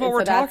 Sarah, this is what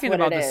we're talking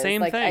about. The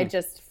same thing. I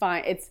just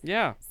find it's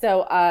yeah.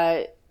 So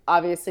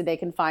obviously they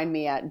can find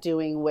me at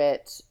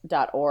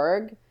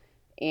doingwit.org.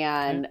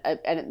 And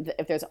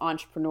if there's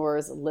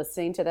entrepreneurs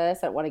listening to this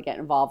that want to get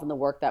involved in the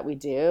work that we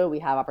do, we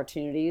have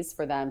opportunities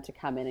for them to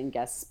come in and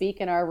guest speak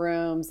in our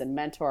rooms and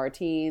mentor our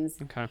teens,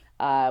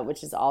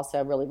 which is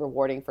also really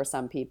rewarding for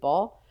some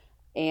people.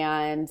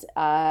 And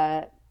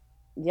my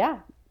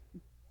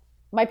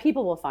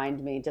people will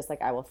find me just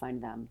like I will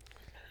find them.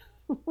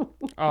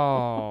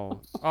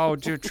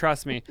 Dude,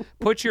 trust me.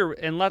 Let's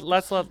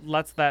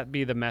that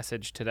be the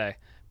message today.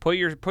 Put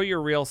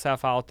your real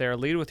self out there.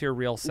 Lead with your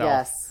real self.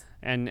 Yes.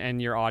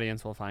 And your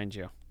audience will find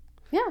you.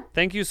 Yeah.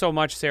 Thank you so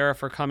much, Sarah,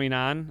 for coming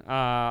on.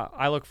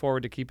 I look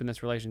forward to keeping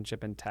this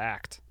relationship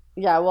intact.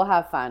 Yeah, we'll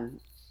have fun.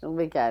 It'll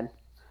be good.